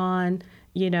emphasis on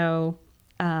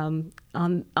on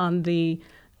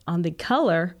the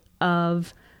color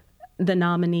of the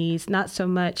nominees, not so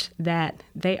much that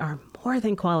they are more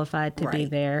than qualified to be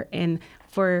there. And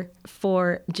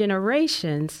for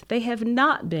generations, they have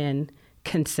not been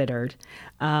considered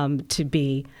to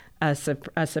be a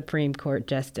Supreme Court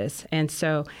justice. And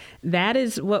so that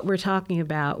is what we're talking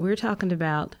about. We're talking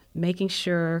about making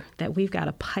sure that we've got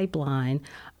a pipeline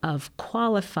of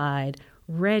qualified,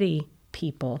 ready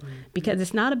people, because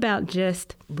it's not about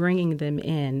just bringing them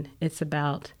in. It's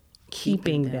about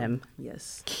keeping them.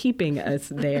 Yes. Keeping us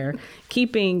there,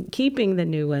 keeping the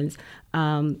new ones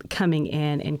coming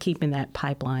in, and keeping that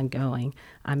pipeline going.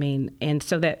 I mean, and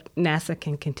so that NASA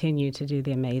can continue to do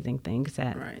the amazing things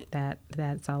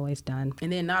that's always done.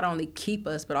 And then not only keep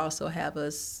us, but also have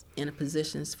us in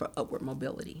positions for upward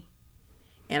mobility.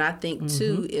 And I think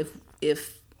too,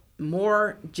 if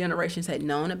more generations had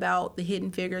known about the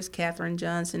hidden figures, Katherine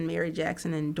Johnson, Mary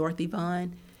Jackson, and Dorothy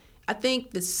Vaughan, I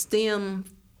think the STEM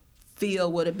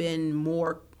field would have been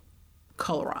more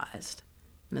colorized,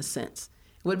 in a sense.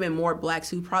 It would have been more Blacks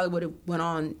who probably would have went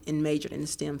on and majored in the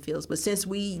STEM fields. But since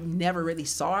we never really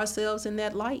saw ourselves in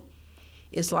that light,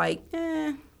 it's like,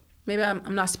 maybe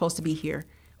I'm not supposed to be here.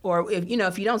 Or if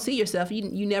you don't see yourself,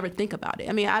 you never think about it.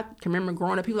 I mean, I can remember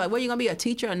growing up, people like, well, you're going to be a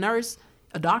teacher, a nurse,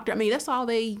 a doctor. I mean, that's all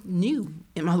they knew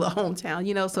in my little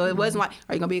hometown, So it wasn't like,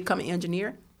 are you going to become an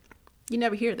engineer? You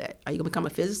never hear that. Are you going to become a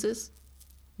physicist?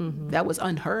 That was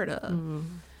unheard of.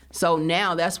 So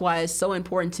now that's why it's so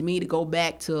important to me to go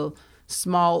back to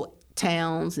small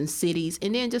towns and cities,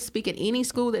 and then just speak at any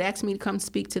school that asks me to come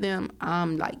speak to them.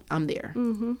 I'm there.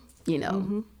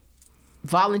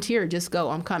 Volunteer, just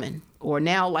go. I'm coming. Or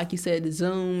now, like you said,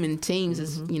 Zoom and Teams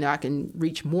is, I can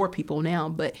reach more people now.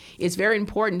 But it's very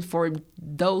important for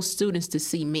those students to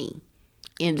see me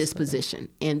in this position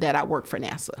and that I work for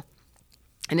NASA.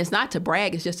 And it's not to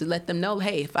brag. It's just to let them know,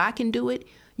 hey, if I can do it,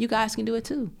 you guys can do it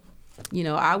too.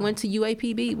 I went to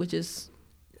UAPB, which is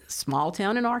a small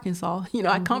town in Arkansas.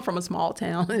 I come from a small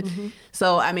town.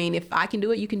 So, I mean, if I can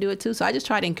do it, you can do it too. So I just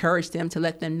try to encourage them, to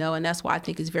let them know. And that's why I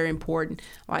think it's very important,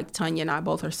 like Tanya and I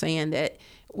both are saying, that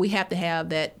we have to have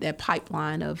that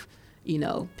pipeline of,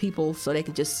 people, so they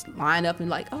could just line up and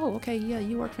like, oh, okay, yeah,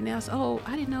 you work for NASA. Oh,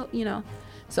 I didn't know,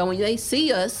 So when they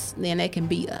see us, then they can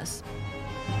be us.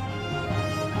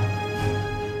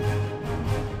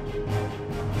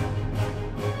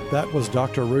 That was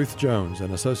Dr. Ruth Jones,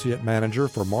 an Associate Manager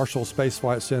for Marshall Space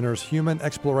Flight Center's Human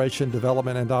Exploration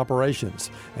Development and Operations,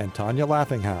 and Tanya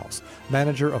Laughinghouse,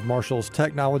 Manager of Marshall's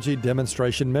Technology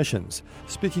Demonstration Missions,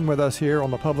 speaking with us here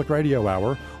on the Public Radio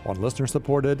Hour on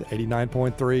listener-supported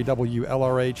 89.3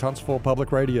 WLRH Huntsville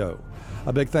Public Radio.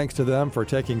 A big thanks to them for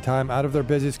taking time out of their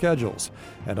busy schedules,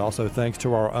 and also thanks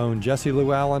to our own Jessie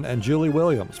Lou Allen and Julie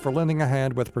Williams for lending a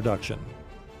hand with production.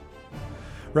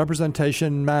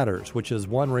 Representation matters, which is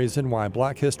one reason why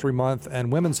Black History Month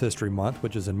and Women's History Month,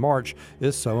 which is in March,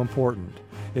 is so important.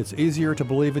 It's easier to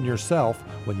believe in yourself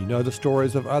when you know the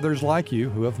stories of others like you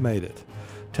who have made it.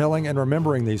 Telling and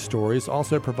remembering these stories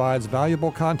also provides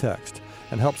valuable context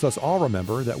and helps us all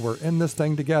remember that we're in this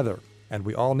thing together, and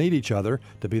we all need each other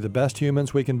to be the best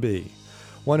humans we can be.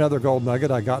 One other gold nugget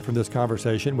I got from this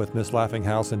conversation with Miss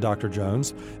Laughinghouse and Dr.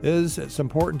 Jones is it's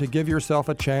important to give yourself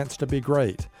a chance to be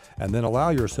great, and then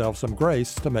allow yourself some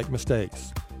grace to make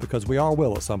mistakes, because we all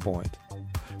will at some point.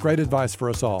 Great advice for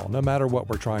us all, no matter what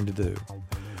we're trying to do.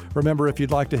 Remember, if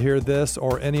you'd like to hear this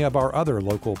or any of our other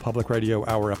local Public Radio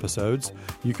Hour episodes,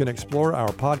 you can explore our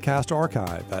podcast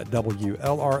archive at WLRH.org.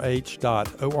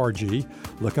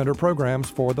 Look under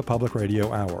programs for the Public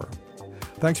Radio Hour.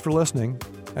 Thanks for listening,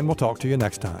 and we'll talk to you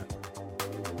next time.